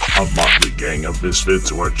crew, a motley gang of misfits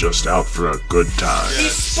who are just out for a good time.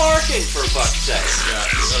 He's sparking, for fuck's sake.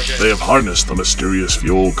 Yeah, okay. They have harnessed the mysterious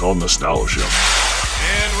fuel called nostalgia.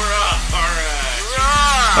 and we're off. All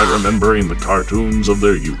right. By remembering the cartoons of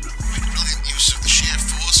their youth.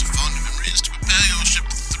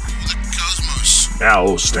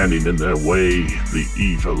 Now, standing in their way, the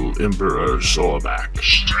evil Emperor Zorback.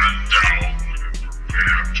 Stand down and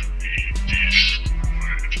prepare to be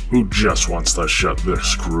destroyed. Who just wants to shut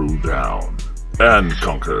this crew down and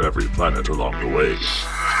conquer every planet along the way.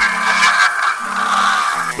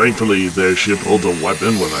 Thankfully, their ship holds a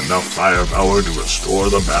weapon with enough firepower to restore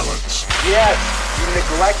the balance. Yes, you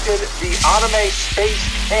neglected the anime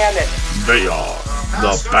space canon. They are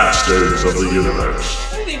the Bastards of the Universe.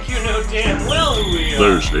 I think you know damn well who we are.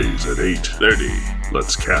 Thursdays at 8:30.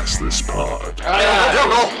 Let's cast this pod.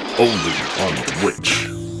 Only on Twitch.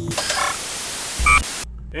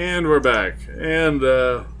 And we're back. And,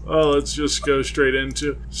 let's just go straight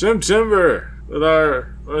into September with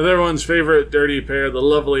everyone's favorite dirty pair, the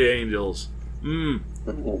Lovely Angels.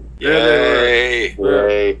 Yay!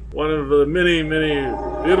 One of the many, many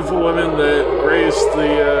beautiful women that graced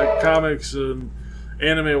the comics and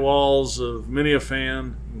anime walls of many a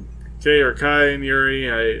fan. Kai and Yuri.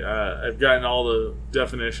 I've gotten all the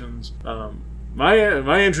definitions.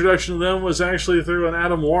 My introduction to them was actually through an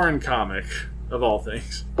Adam Warren comic, of all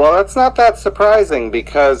things. Well, that's not that surprising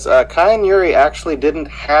because Kai and Yuri actually didn't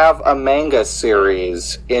have a manga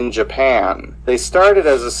series in Japan. They started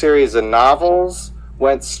as a series of novels,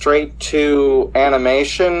 went straight to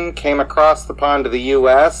animation, came across the pond to the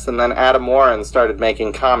US, and then Adam Warren started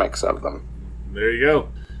making comics of them. There you go.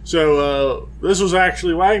 So, this was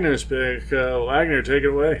actually Wagner's pick. Wagner, take it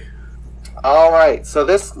away. All right, so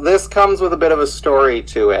this comes with a bit of a story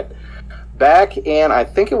to it. back in, I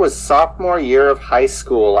think it was sophomore year of high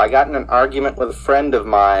school, I got in an argument with a friend of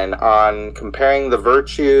mine on comparing the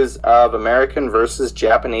virtues of American versus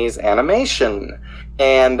Japanese animation.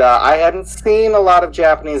 And I hadn't seen a lot of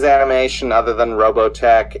Japanese animation other than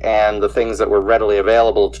Robotech and the things that were readily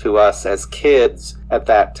available to us as kids at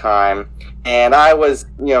that time. And I was,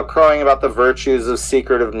 crowing about the virtues of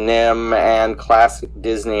Secret of NIMH and classic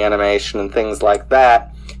Disney animation and things like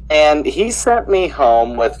that. And he sent me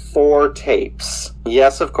home with 4 tapes.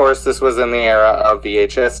 Yes, of course, this was in the era of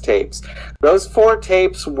VHS tapes. Those 4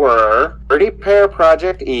 tapes were Dirty Pair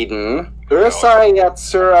Project Eden, Urusei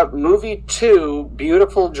Yatsura Movie 2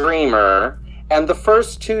 Beautiful Dreamer, and the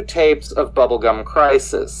first 2 tapes of Bubblegum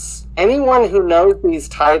Crisis. Anyone who knows these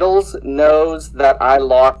titles knows that I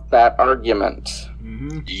lost that argument.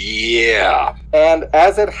 Yeah. And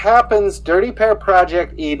as it happens, Dirty Pair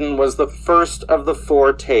Project Eden was the first of the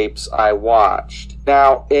 4 tapes I watched.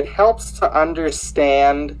 Now, it helps to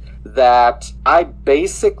understand that I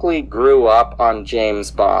basically grew up on James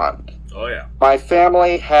Bond. Oh, yeah. My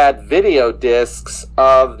family had video discs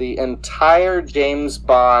of the entire James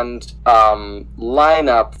Bond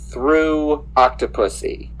lineup through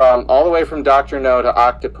Octopussy. All the way from Dr. No to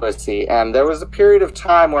Octopussy. And there was a period of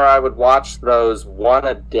time where I would watch those one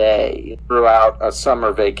a day throughout a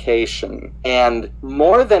summer vacation. And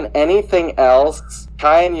more than anything else,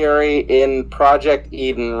 Kai and Yuri in Project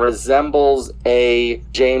Eden resembles a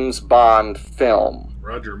James Bond film.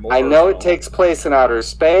 Roger Moore. I know it takes place in outer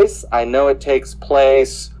space. I know it takes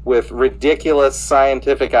place with ridiculous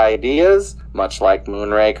scientific ideas, much like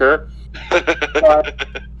Moonraker. But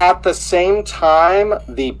at the same time,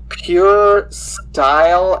 the pure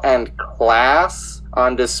style and class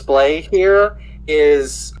on display here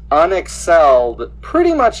is unexcelled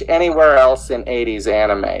pretty much anywhere else in 80s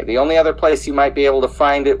anime. The only other place you might be able to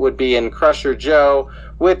find it would be in Crusher Joe,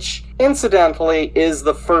 which, incidentally, is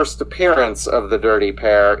the first appearance of the Dirty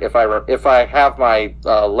Pair, if I have my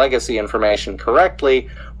legacy information correctly,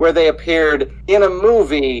 where they appeared in a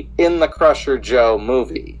movie in the Crusher Joe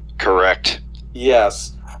movie. Correct.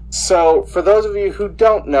 Yes. So, for those of you who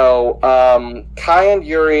don't know, Kai and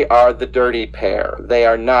Yuri are the Dirty Pair. They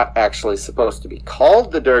are not actually supposed to be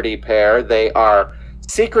called the Dirty Pair. They are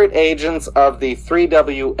secret agents of the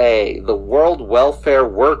 3WA, the World Welfare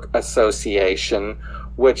Work Association,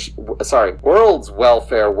 World's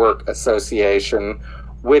Welfare Work Association,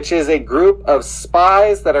 which is a group of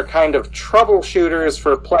spies that are kind of troubleshooters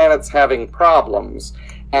for planets having problems.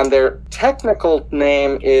 And their technical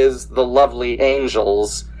name is the Lovely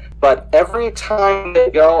Angels. But every time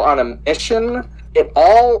they go on a mission, it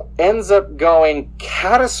all ends up going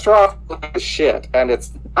catastrophically to shit. And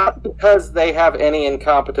it's not because they have any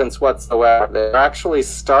incompetence whatsoever. They're actually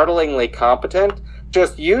startlingly competent.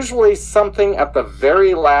 Just usually something at the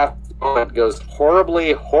very last moment goes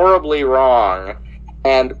horribly, horribly wrong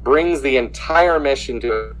and brings the entire mission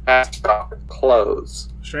to a catastrophic close.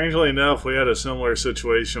 Strangely enough, we had a similar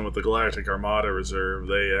situation with the Galactic Armada Reserve.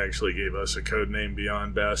 They actually gave us a code name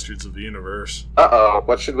beyond Bastards of the Universe. Uh-oh.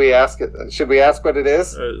 What should we ask it? Should we ask what it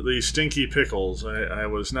is? The Stinky Pickles. I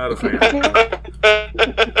was not a fan.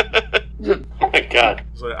 Oh my god.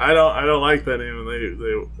 So I don't like that name. And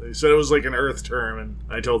they said it was like an Earth term, and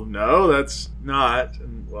I told them, no, that's not.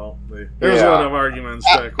 And, well, there's a lot of arguments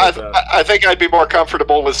back with that. I think I'd be more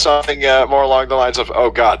comfortable with something more along the lines of, oh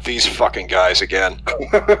god, these fucking guys again.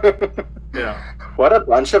 Yeah. What a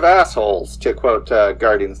bunch of assholes, to quote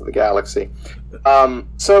Guardians of the Galaxy.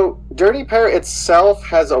 So, Dirty Pair itself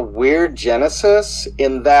has a weird genesis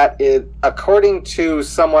in that it, according to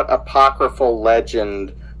somewhat apocryphal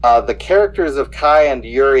legend, the characters of Kai and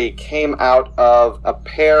Yuri came out of a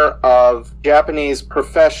pair of Japanese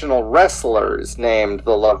professional wrestlers named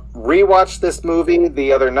the Love. Rewatched this movie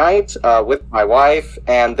the other night with my wife,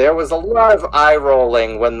 and there was a lot of eye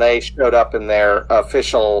rolling when they showed up in their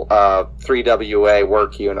official 3WA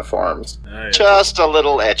work uniforms. Just a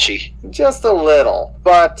little etchy. Just a little.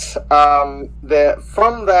 But from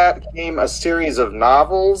that came a series of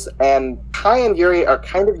novels, and Kai and Yuri are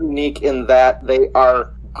kind of unique in that they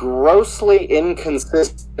are grossly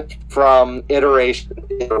inconsistent from iteration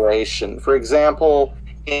to iteration. For example,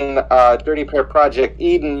 in Dirty Pair Project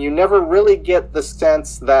Eden, you never really get the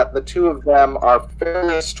sense that the two of them are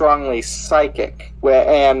fairly strongly psychic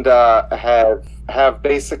and have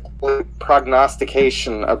basically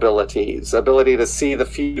prognostication ability to see the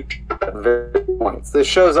future at various points. This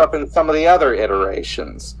shows up in some of the other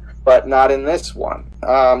iterations, but not in this one.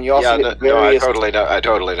 You also get various... I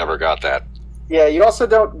totally never got that. Yeah, you also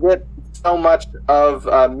don't get so much of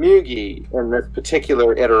Mugi in this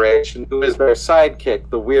particular iteration, who is their sidekick,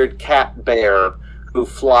 the weird cat bear, who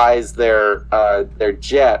flies their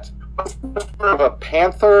jet. It's sort of a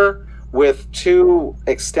panther with two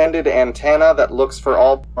extended antennae that looks for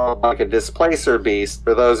all like a displacer beast.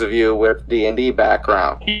 For those of you with D&D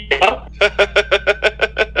background.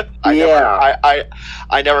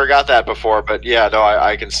 I never got that before, but yeah, no,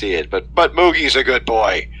 I can see it. But Moogie's a good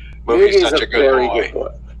boy. Moogie's such a good boy.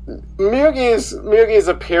 Mugi's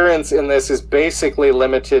appearance in this is basically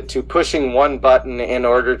limited to pushing one button in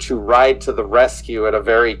order to ride to the rescue at a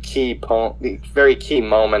very key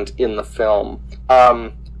moment in the film.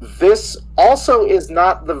 This also is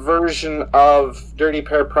not the version of Dirty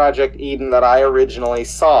Pair Project Eden that I originally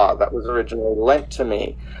saw, that was originally lent to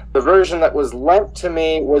me. The version that was lent to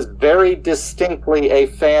me was very distinctly a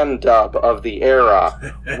fan dub of the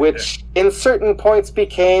era, which in certain points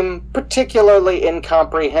became particularly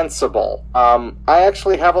incomprehensible. I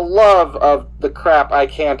actually have a love of the crap I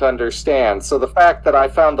can't understand, so the fact that I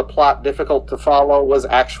found the plot difficult to follow was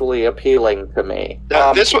actually appealing to me.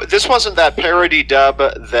 This wasn't that parody dub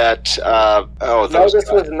that...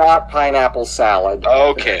 this was not Pineapple Salad.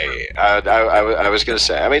 Okay, I was going to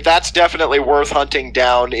say, I mean, that's definitely worth hunting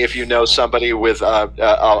down if you know somebody with a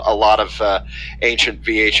lot of ancient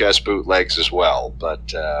VHS bootlegs as well.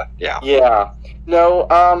 But yeah. Yeah. No,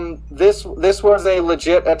 this was a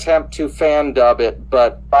legit attempt to fan dub it,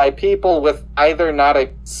 but by people with either not a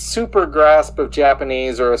super grasp of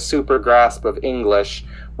Japanese or a super grasp of English,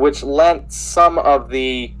 which lent some of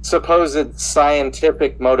the supposed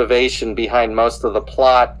scientific motivation behind most of the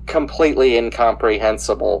plot completely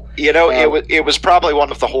incomprehensible. You know, it was probably one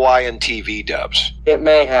of the Hawaiian TV dubs. It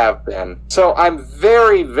may have been. So I'm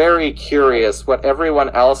very, very curious what everyone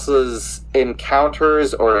else's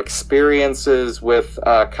encounters or experiences with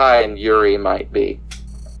Kai and Yuri might be.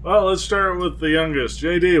 Well, let's start with the youngest.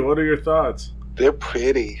 JD, what are your thoughts? They're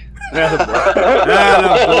pretty. Right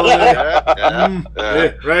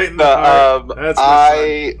in the heart. That's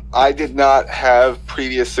I did not have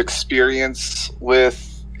previous experience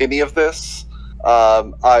with any of this.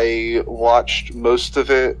 I watched most of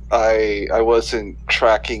it. I wasn't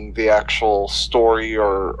tracking the actual story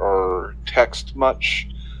or text much.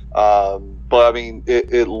 But I mean,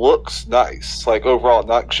 it looks nice. Like overall,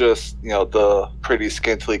 not just the pretty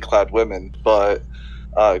scantily clad women, but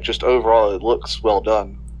just overall, it looks well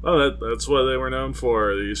done. Well, that's what they were known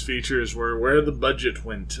for. These features were where the budget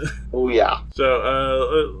went. Oh, yeah.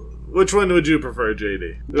 So, which one would you prefer,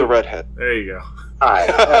 JD? The redhead. There you go.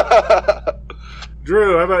 Hi.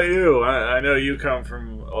 Drew, how about you? I know you come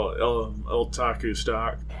from otaku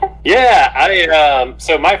stock. Yeah,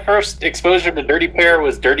 so my first exposure to Dirty Pair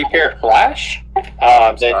was Dirty Pair Flash.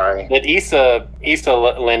 That Issa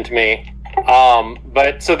lent me.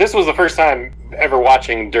 But so this was the first time ever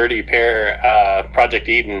watching Dirty Pair Project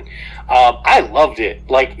Eden. I loved it.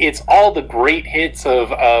 Like, it's all the great hits of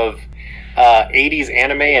 80s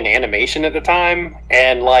anime and animation at the time,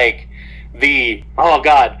 and like the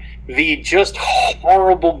just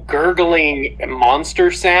horrible gurgling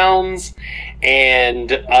monster sounds, and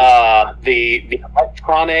the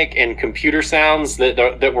electronic and computer sounds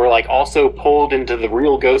that were like also pulled into the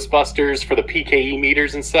real Ghostbusters for the PKE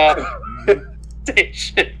meters and stuff.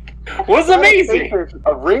 It was amazing.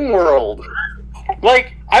 A ring world.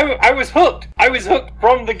 Like, I was hooked. I was hooked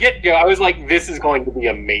from the get-go. I was like, this is going to be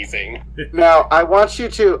amazing. Now, I want you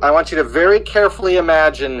to very carefully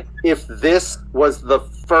imagine if this was the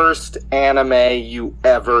first anime you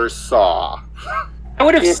ever saw. I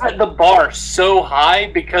would have set the bar so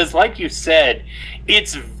high because, like you said,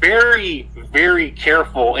 it's very, very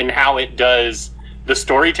careful in how it does the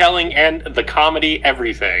storytelling and the comedy,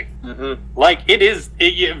 everything. Mm-hmm. Like, it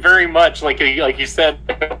very much, like you said,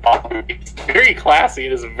 it's very classy.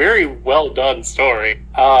 It is a very well done story.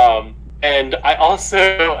 And I also,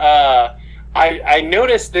 I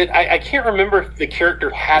noticed that I can't remember if the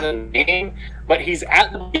character had a name, but he's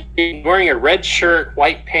at the beginning wearing a red shirt,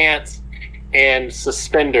 white pants, and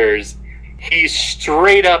suspenders. He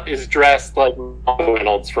straight up is dressed like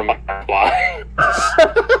Reynolds from Firefly.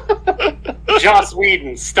 Joss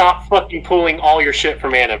Whedon, stop fucking pulling all your shit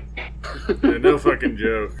from anime. Yeah, no fucking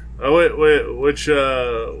joke. Oh wait, which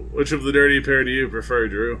of the Dirty Pair do you prefer,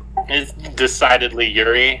 Drew? It's decidedly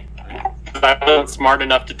Yuri. I wasn't smart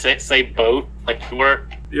enough to say both like you were.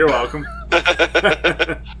 You're welcome.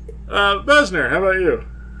 Besner, how about you?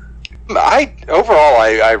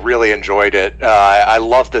 I really enjoyed it. I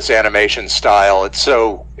love this animation style. It's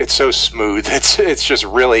so smooth. It's just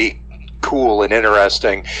really cool and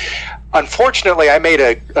interesting. Unfortunately, I made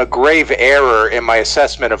a grave error in my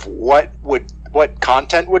assessment of what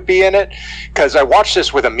content would be in it, because I watched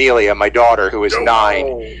this with Amelia, my daughter, who is 9,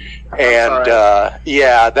 and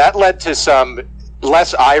that led to some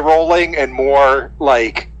less eye rolling and more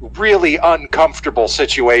like really uncomfortable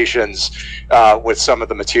situations with some of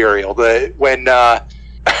the material. When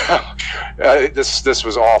this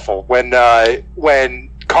was awful. When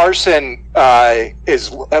Carson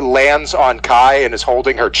lands on Kai and is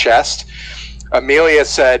holding her chest, Amelia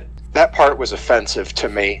said that part was offensive to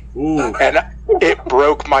me. Ooh. And it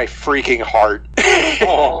broke my freaking heart. It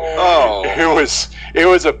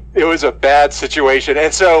was a bad situation,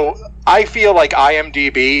 and so I feel like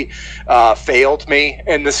IMDb failed me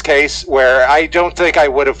in this case, where I don't think I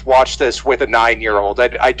would have watched this with a 9-year-old.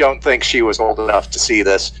 I don't think she was old enough to see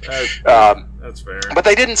this. That's fair. But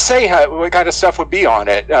they didn't say what kind of stuff would be on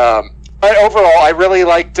it. But overall, I really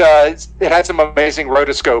liked it. Had some amazing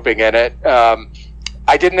rotoscoping in it.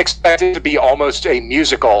 I didn't expect it to be almost a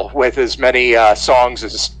musical with as many songs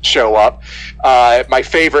as show up. My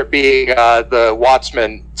favorite being the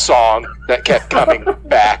Wattsman song that kept coming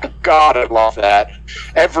back. God, I love that.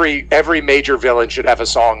 Every major villain should have a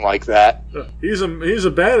song like that. He's a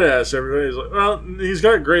badass. Everybody's like, well, he's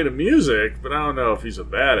got great music, but I don't know if he's a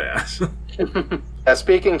badass.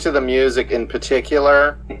 Speaking to the music in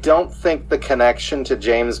particular, I don't think the connection to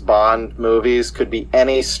James Bond movies could be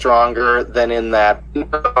any stronger than in that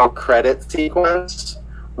credit sequence,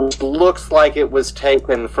 which looks like it was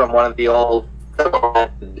taken from one of the old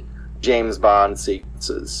James Bond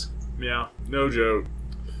sequences. Yeah, no joke.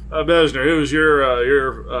 Besner, who's your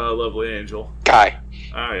lovely angel? Kai.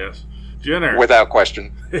 Ah, yes. Jenner. Without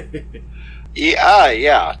question.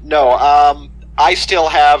 Yeah. No, I still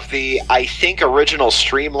have the, I think, original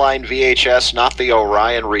Streamline VHS, not the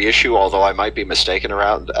Orion reissue, although I might be mistaken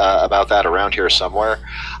about that around here somewhere.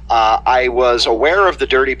 I was aware of the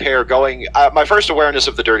Dirty Pair my first awareness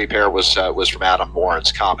of the Dirty Pair was from Adam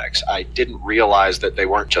Warren's comics. I didn't realize that they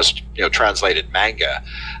weren't just translated manga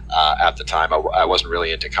at the time. I wasn't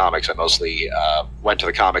really into comics. I mostly went to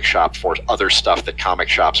the comic shop for other stuff that comic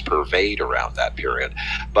shops purveyed around that period.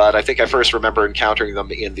 But I think I first remember encountering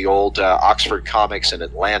them in the old Oxford Comics in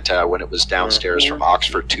Atlanta when it was downstairs from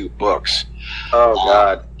Oxford 2 Books. Oh,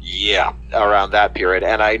 God. Yeah, around that period.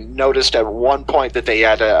 And I noticed at one point that they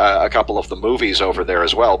had a couple of the movies over there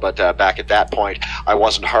as well, but back at that point, I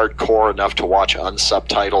wasn't hardcore enough to watch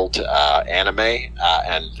unsubtitled anime,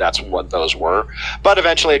 and that's what those were. But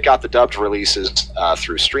eventually it got the dubbed releases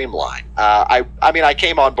through Streamline. I mean, I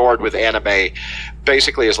came on board with anime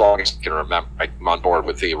basically as long as I can remember. I came on board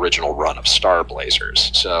with the original run of Star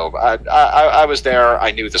Blazers. So I was there.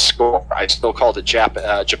 I knew the score. I still called it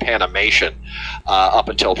Japanimation up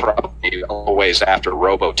until probably a ways after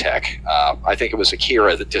Robotech. I think it was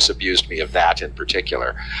Akira that disabused me of that in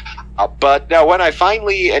particular. But now when I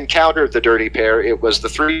finally encountered the Dirty Pair, it was the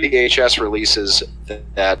 3 VHS releases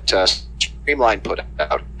that Streamline put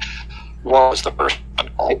out. What was the first one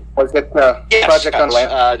called? Was it Project on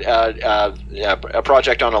Alandia?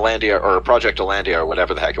 Project on Alandia, or Project Alandia, or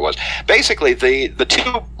whatever the heck it was. Basically, the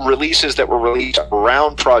 2 releases that were released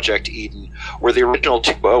around Project Eden were the original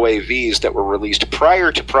 2 OAVs that were released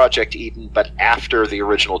prior to Project Eden, but after the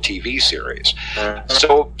original TV series.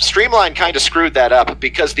 So Streamline kind of screwed that up,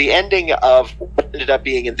 because the ending of what ended up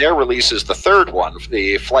being in their releases, the 3rd one,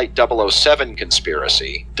 the Flight 007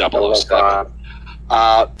 Conspiracy, 007,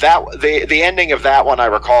 the ending of that one I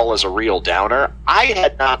recall as a real downer. I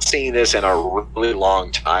had not seen this in a really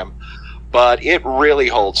long time, but it really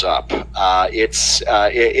holds up. It's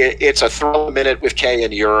a thrill a minute with Kay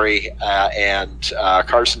and Yuri, and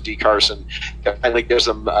Carson D. Carson finally gives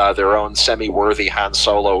them their own semi-worthy Han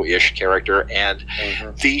Solo-ish character, and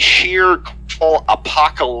the sheer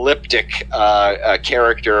apocalyptic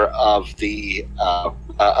character of the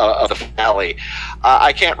finale.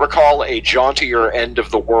 I can't recall a jauntier end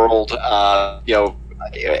of the world,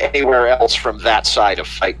 anywhere else from that side of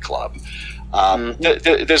Fight Club.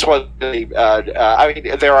 This was, I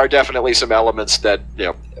mean, there are definitely some elements that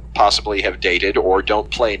possibly have dated or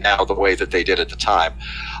don't play now the way that they did at the time.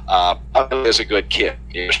 Amelia's a good kid.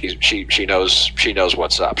 She knows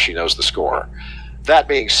what's up. She knows the score. That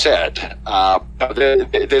being said,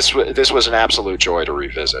 this was an absolute joy to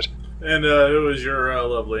revisit. And who was your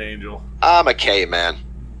lovely angel? I'm a K man.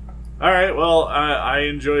 All right, well, I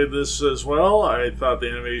enjoyed this as well. I thought the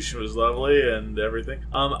animation was lovely and everything.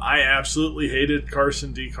 I absolutely hated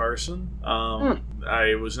Carson D. Carson.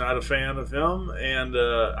 I was not a fan of him, and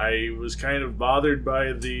I was kind of bothered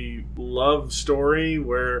by the love story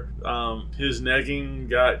where his negging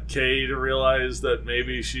got Kay to realize that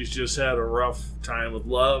maybe she's just had a rough time with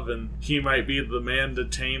love, and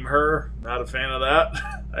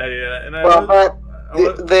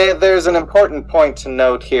There's an important point to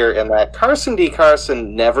note here in that Carson D.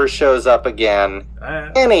 Carson never shows up again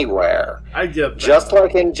anywhere. I get that. Just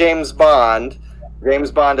like in James Bond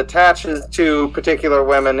attaches to particular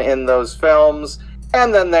women in those films,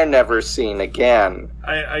 and then they're never seen again.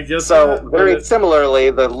 I guess so. That, very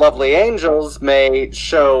similarly, the Lovely Angels may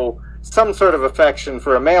show some sort of affection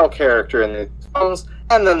for a male character in the films,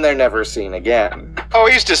 and then they're never seen again. Oh,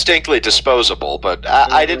 he's distinctly disposable, but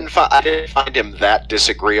I didn't find him that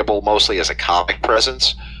disagreeable, mostly as a comic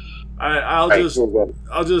presence. I'll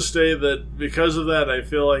just say that because of that, I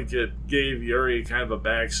feel like it gave Yuri kind of a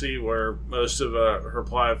backseat where most of her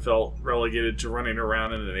plot felt relegated to running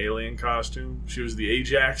around in an alien costume. She was the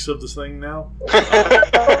Ajax of this thing now.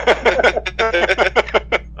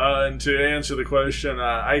 And to answer the question,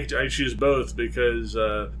 I choose both because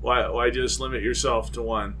why just limit yourself to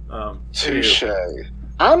one? Touche.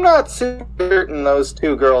 I'm not certain those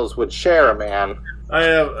two girls would share a man. I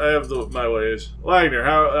have my ways. Wagner,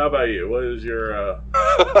 how about you? What is your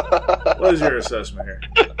assessment here?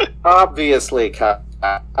 Obviously, and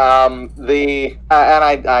I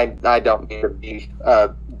don't mean to be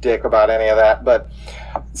a dick about any of that, but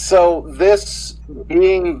so this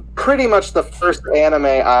being pretty much the first anime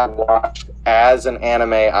I watched as an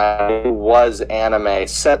anime I knew was anime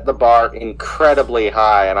set the bar incredibly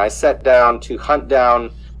high, and I set down to hunt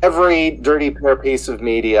down every Dirty Pair piece of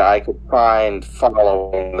media I could find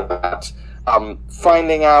following that,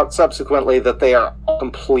 finding out subsequently that they are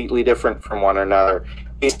completely different from one another.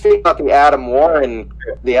 You speak about the Adam Warren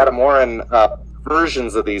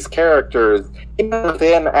versions of these characters. Even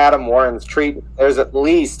within Adam Warren's treatment, there's at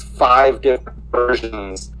least 5 different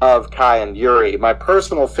versions of Kai and Yuri. My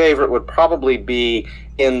personal favorite would probably be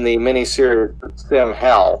in the miniseries Sim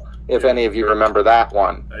Hell, if any of you remember that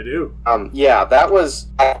one. I do. Yeah, that was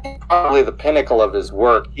probably the pinnacle of his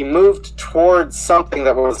work. He moved towards something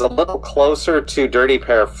that was a little closer to Dirty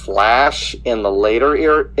Pair Flash in the later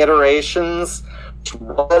iterations, which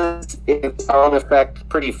was, in its own effect,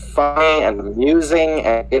 pretty funny and amusing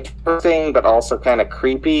and interesting, but also kind of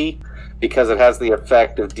creepy, because it has the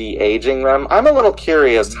effect of de-aging them. I'm a little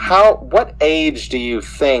curious, what age do you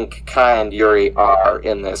think Kai and Yuri are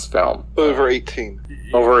in this film? Over 18.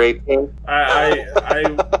 Over 18?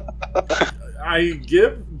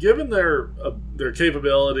 Given their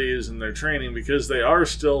capabilities and their training, because they are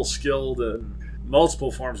still skilled in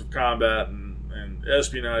multiple forms of combat and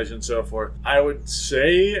espionage and so forth, I would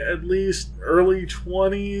say at least early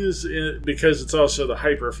 20s, because it's also the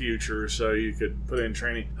hyper future, so you could put in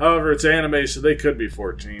training. However, it's anime, so they could be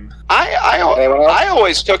 14. I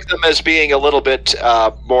always took them as being a little bit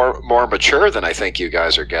more mature than I think you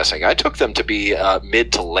guys are guessing. I took them to be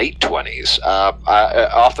mid to late 20s.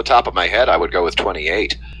 Off the top of my head, I would go with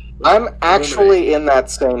 28. I'm actually in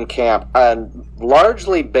that same camp, and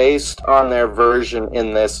largely based on their version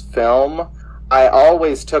in this film, I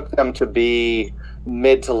always took them to be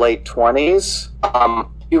mid to late 20s.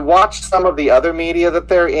 You watch some of the other media that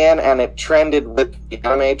they're in, and it trended with the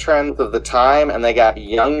anime trends of the time, and they got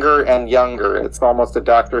younger and younger. It's almost a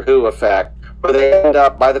Doctor Who effect, where they end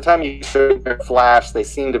up, by the time you show their Flash, they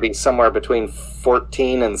seem to be somewhere between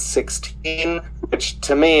 14 and 16, which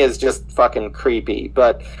to me is just fucking creepy.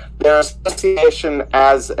 But their association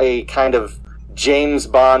as a kind of James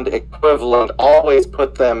Bond equivalent always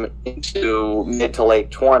put them into mid to late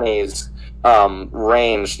 20s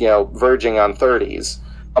range, verging on 30s.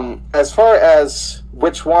 As far as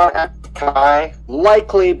which one, Kai,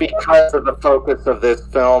 likely because of the focus of this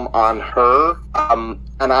film on her.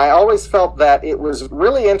 And I always felt that it was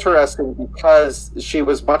really interesting because she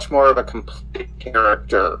was much more of a complete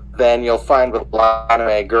character than you'll find with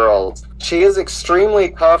anime girls. She is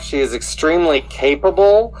extremely tough, she is extremely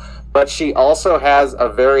capable, but she also has a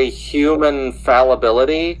very human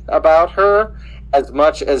fallibility about her. As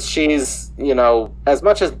much as she's, as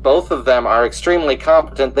much as both of them are extremely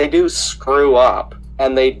competent, they do screw up.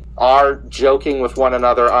 And they are joking with one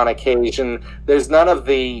another on occasion. There's none of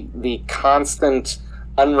the constant,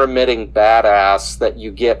 unremitting badass that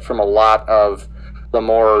you get from a lot of the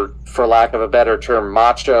more, for lack of a better term,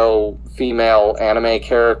 macho female anime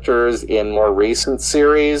characters in more recent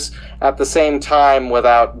series, at the same time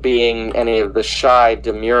without being any of the shy,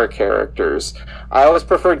 demure characters. I always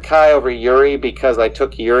preferred Kai over Yuri because I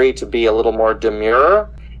took Yuri to be a little more demure,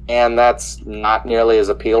 and that's not nearly as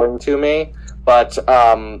appealing to me. But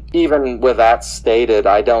even with that stated,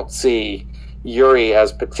 I don't see Yuri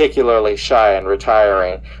as particularly shy and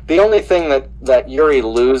retiring. The only thing that Yuri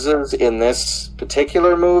loses in this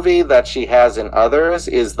particular movie that she has in others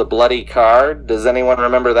is the bloody card. Does anyone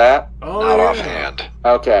remember that? Not offhand.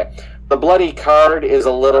 Okay. The bloody card is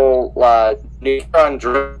a little neutron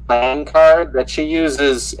playing card that she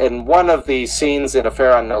uses in one of the scenes in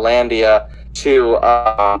Affair on Nolandia to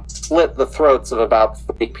slit the throats of about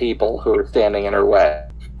 3 people who are standing in her way.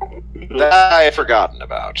 That I had forgotten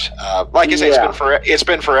about. Like I say, it's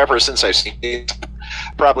been forever since I've seen it.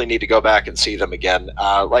 Probably need to go back and see them again.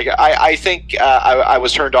 I think I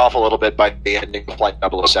was turned off a little bit by the ending of Flight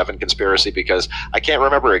 007 Conspiracy because I can't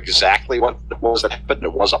remember exactly what it was that happened.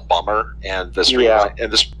 It was a bummer, and the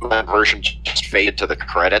streamlined version just faded to the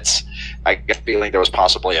credits. I get the feeling there was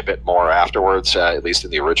possibly a bit more afterwards, at least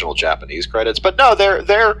in the original Japanese credits. But no,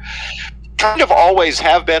 they're kind of always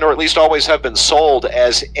have been, or at least always have been sold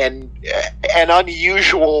as an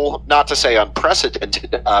unusual, not to say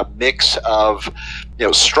unprecedented, mix of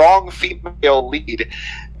strong female lead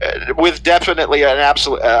with definitely an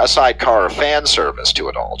absolute a sidecar of fan service to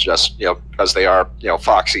it all, just because they are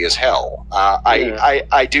foxy as hell.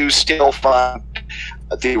 I do still find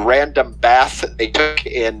the random bath that they took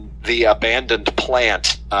in the abandoned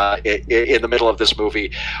plant in the middle of this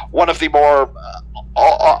movie one of the more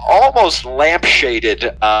almost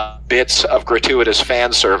lampshaded bits of gratuitous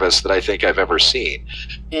fan service that I think I've ever seen.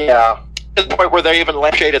 Yeah. To the point where they even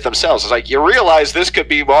lampshade themselves. It's like, you realize this could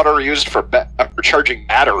be water used for charging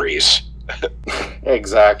batteries.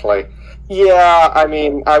 Exactly. Yeah, I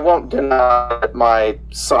mean, I won't deny that my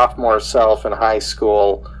sophomore self in high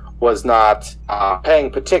school was not paying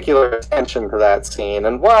particular attention to that scene.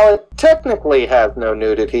 And while it technically has no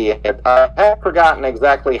nudity in it, I have forgotten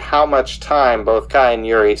exactly how much time both Kai and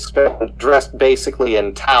Yuri spent dressed basically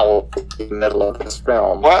in towels in the middle of this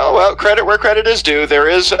film. Well, credit where credit is due. There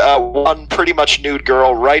is one pretty much nude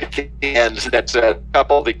girl right at the end that's a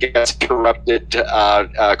couple that gets interrupted,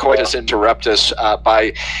 coitus interruptus,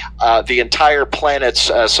 by the entire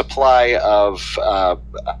planet's supply of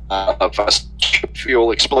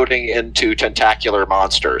fuel exploding into tentacular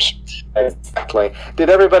monsters. Exactly. Did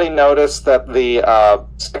everybody notice that the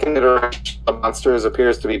second iteration of Monsters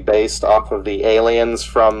appears to be based off of the aliens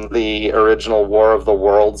from the original War of the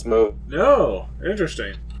Worlds movie? No.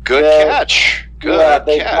 Interesting. Good catch. Good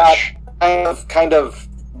catch. Got kind of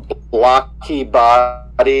blocky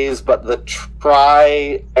bodies, but the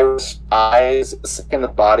tri-iris eyes in the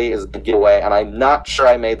body is the giveaway, and I'm not sure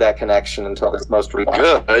I made that connection until this most recent.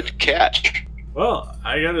 Good catch. Well,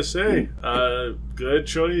 I gotta say, good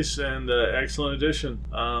choice and excellent addition.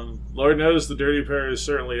 Lord knows the Dirty Pair is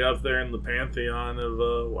certainly up there in the pantheon of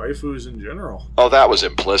waifus in general. Oh, that was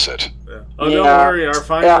implicit. Yeah. Oh, don't worry, our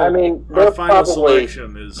final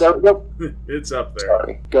selection is it's up there.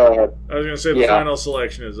 Sorry, go ahead. I was gonna say the final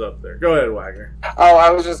selection is up there. Go ahead, Wagner. Oh,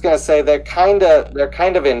 I was just gonna say they're kind of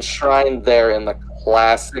enshrined there in the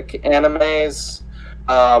classic animes,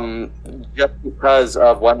 just because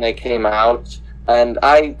of when they came out. And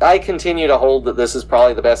I continue to hold that this is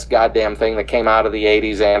probably the best goddamn thing that came out of the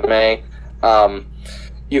 80s anime.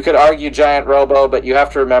 You could argue Giant Robo, but you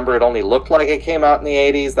have to remember it only looked like it came out in the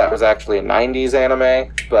 80s. That was actually a 90s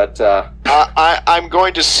anime. But I'm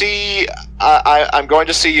going to see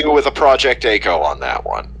you with a Project A-ko on that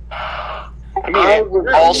one.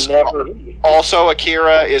 Also,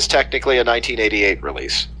 Akira is technically a 1988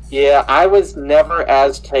 release. Yeah, I was never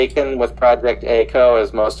as taken with Project A-ko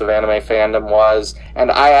as most of anime fandom was,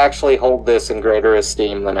 and I actually hold this in greater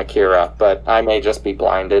esteem than Akira, but I may just be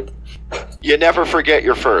blinded. You never forget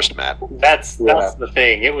your first, Matt. That's the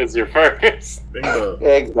thing. It was your first. Bingo.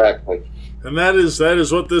 Exactly. And that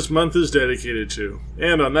is what this month is dedicated to.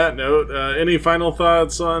 And on that note, any final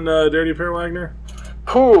thoughts on Dirty Pair, Wagner?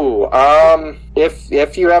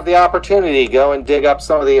 If you have the opportunity, go and dig up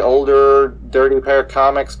some of the older Dirty Pair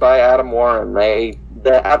comics by Adam Warren.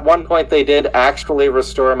 At one point they did actually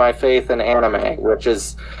restore my faith in anime, which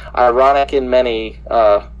is ironic in many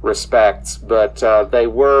respects, but they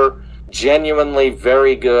were genuinely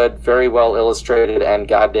very good, very well illustrated, and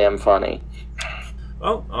goddamn funny.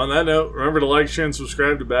 Well, on that note, remember to like, share, and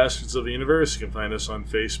subscribe to Bastards of the Universe. You can find us on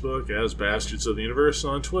Facebook as Bastards of the Universe,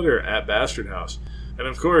 and on Twitter at Bastard House. And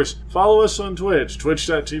of course, follow us on Twitch,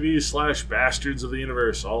 twitch.tv/Bastards of the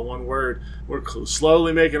Universe, all one word. We're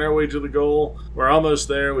slowly making our way to the goal. We're almost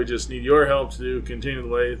there. We just need your help to continue the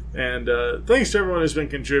way. And thanks to everyone who's been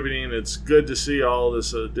contributing. It's good to see all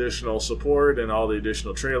this additional support and all the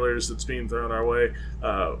additional trailers that's being thrown our way.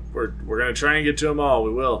 We're going to try and get to them all. We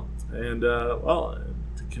will. And,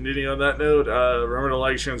 to continue on that note, remember to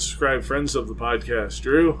like, share, and subscribe, friends of the podcast.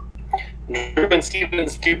 Drew? Ruben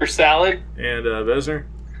Stevens, Duper Salad. And Vesner?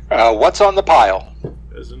 What's on the pile?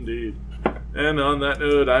 Yes, indeed. And on that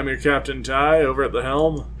note, I'm your Captain Ty, over at the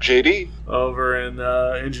helm. JD. Over in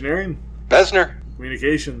engineering. Vesner.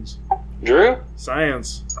 Communications. Drew.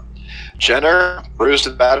 Science. Jenner, bruised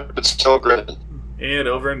and battered, but still grinning. And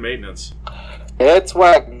over in maintenance. It's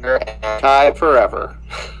Wagner and Kai forever.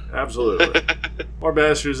 Absolutely. More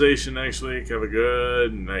bastardization next week. Have a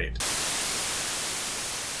good night.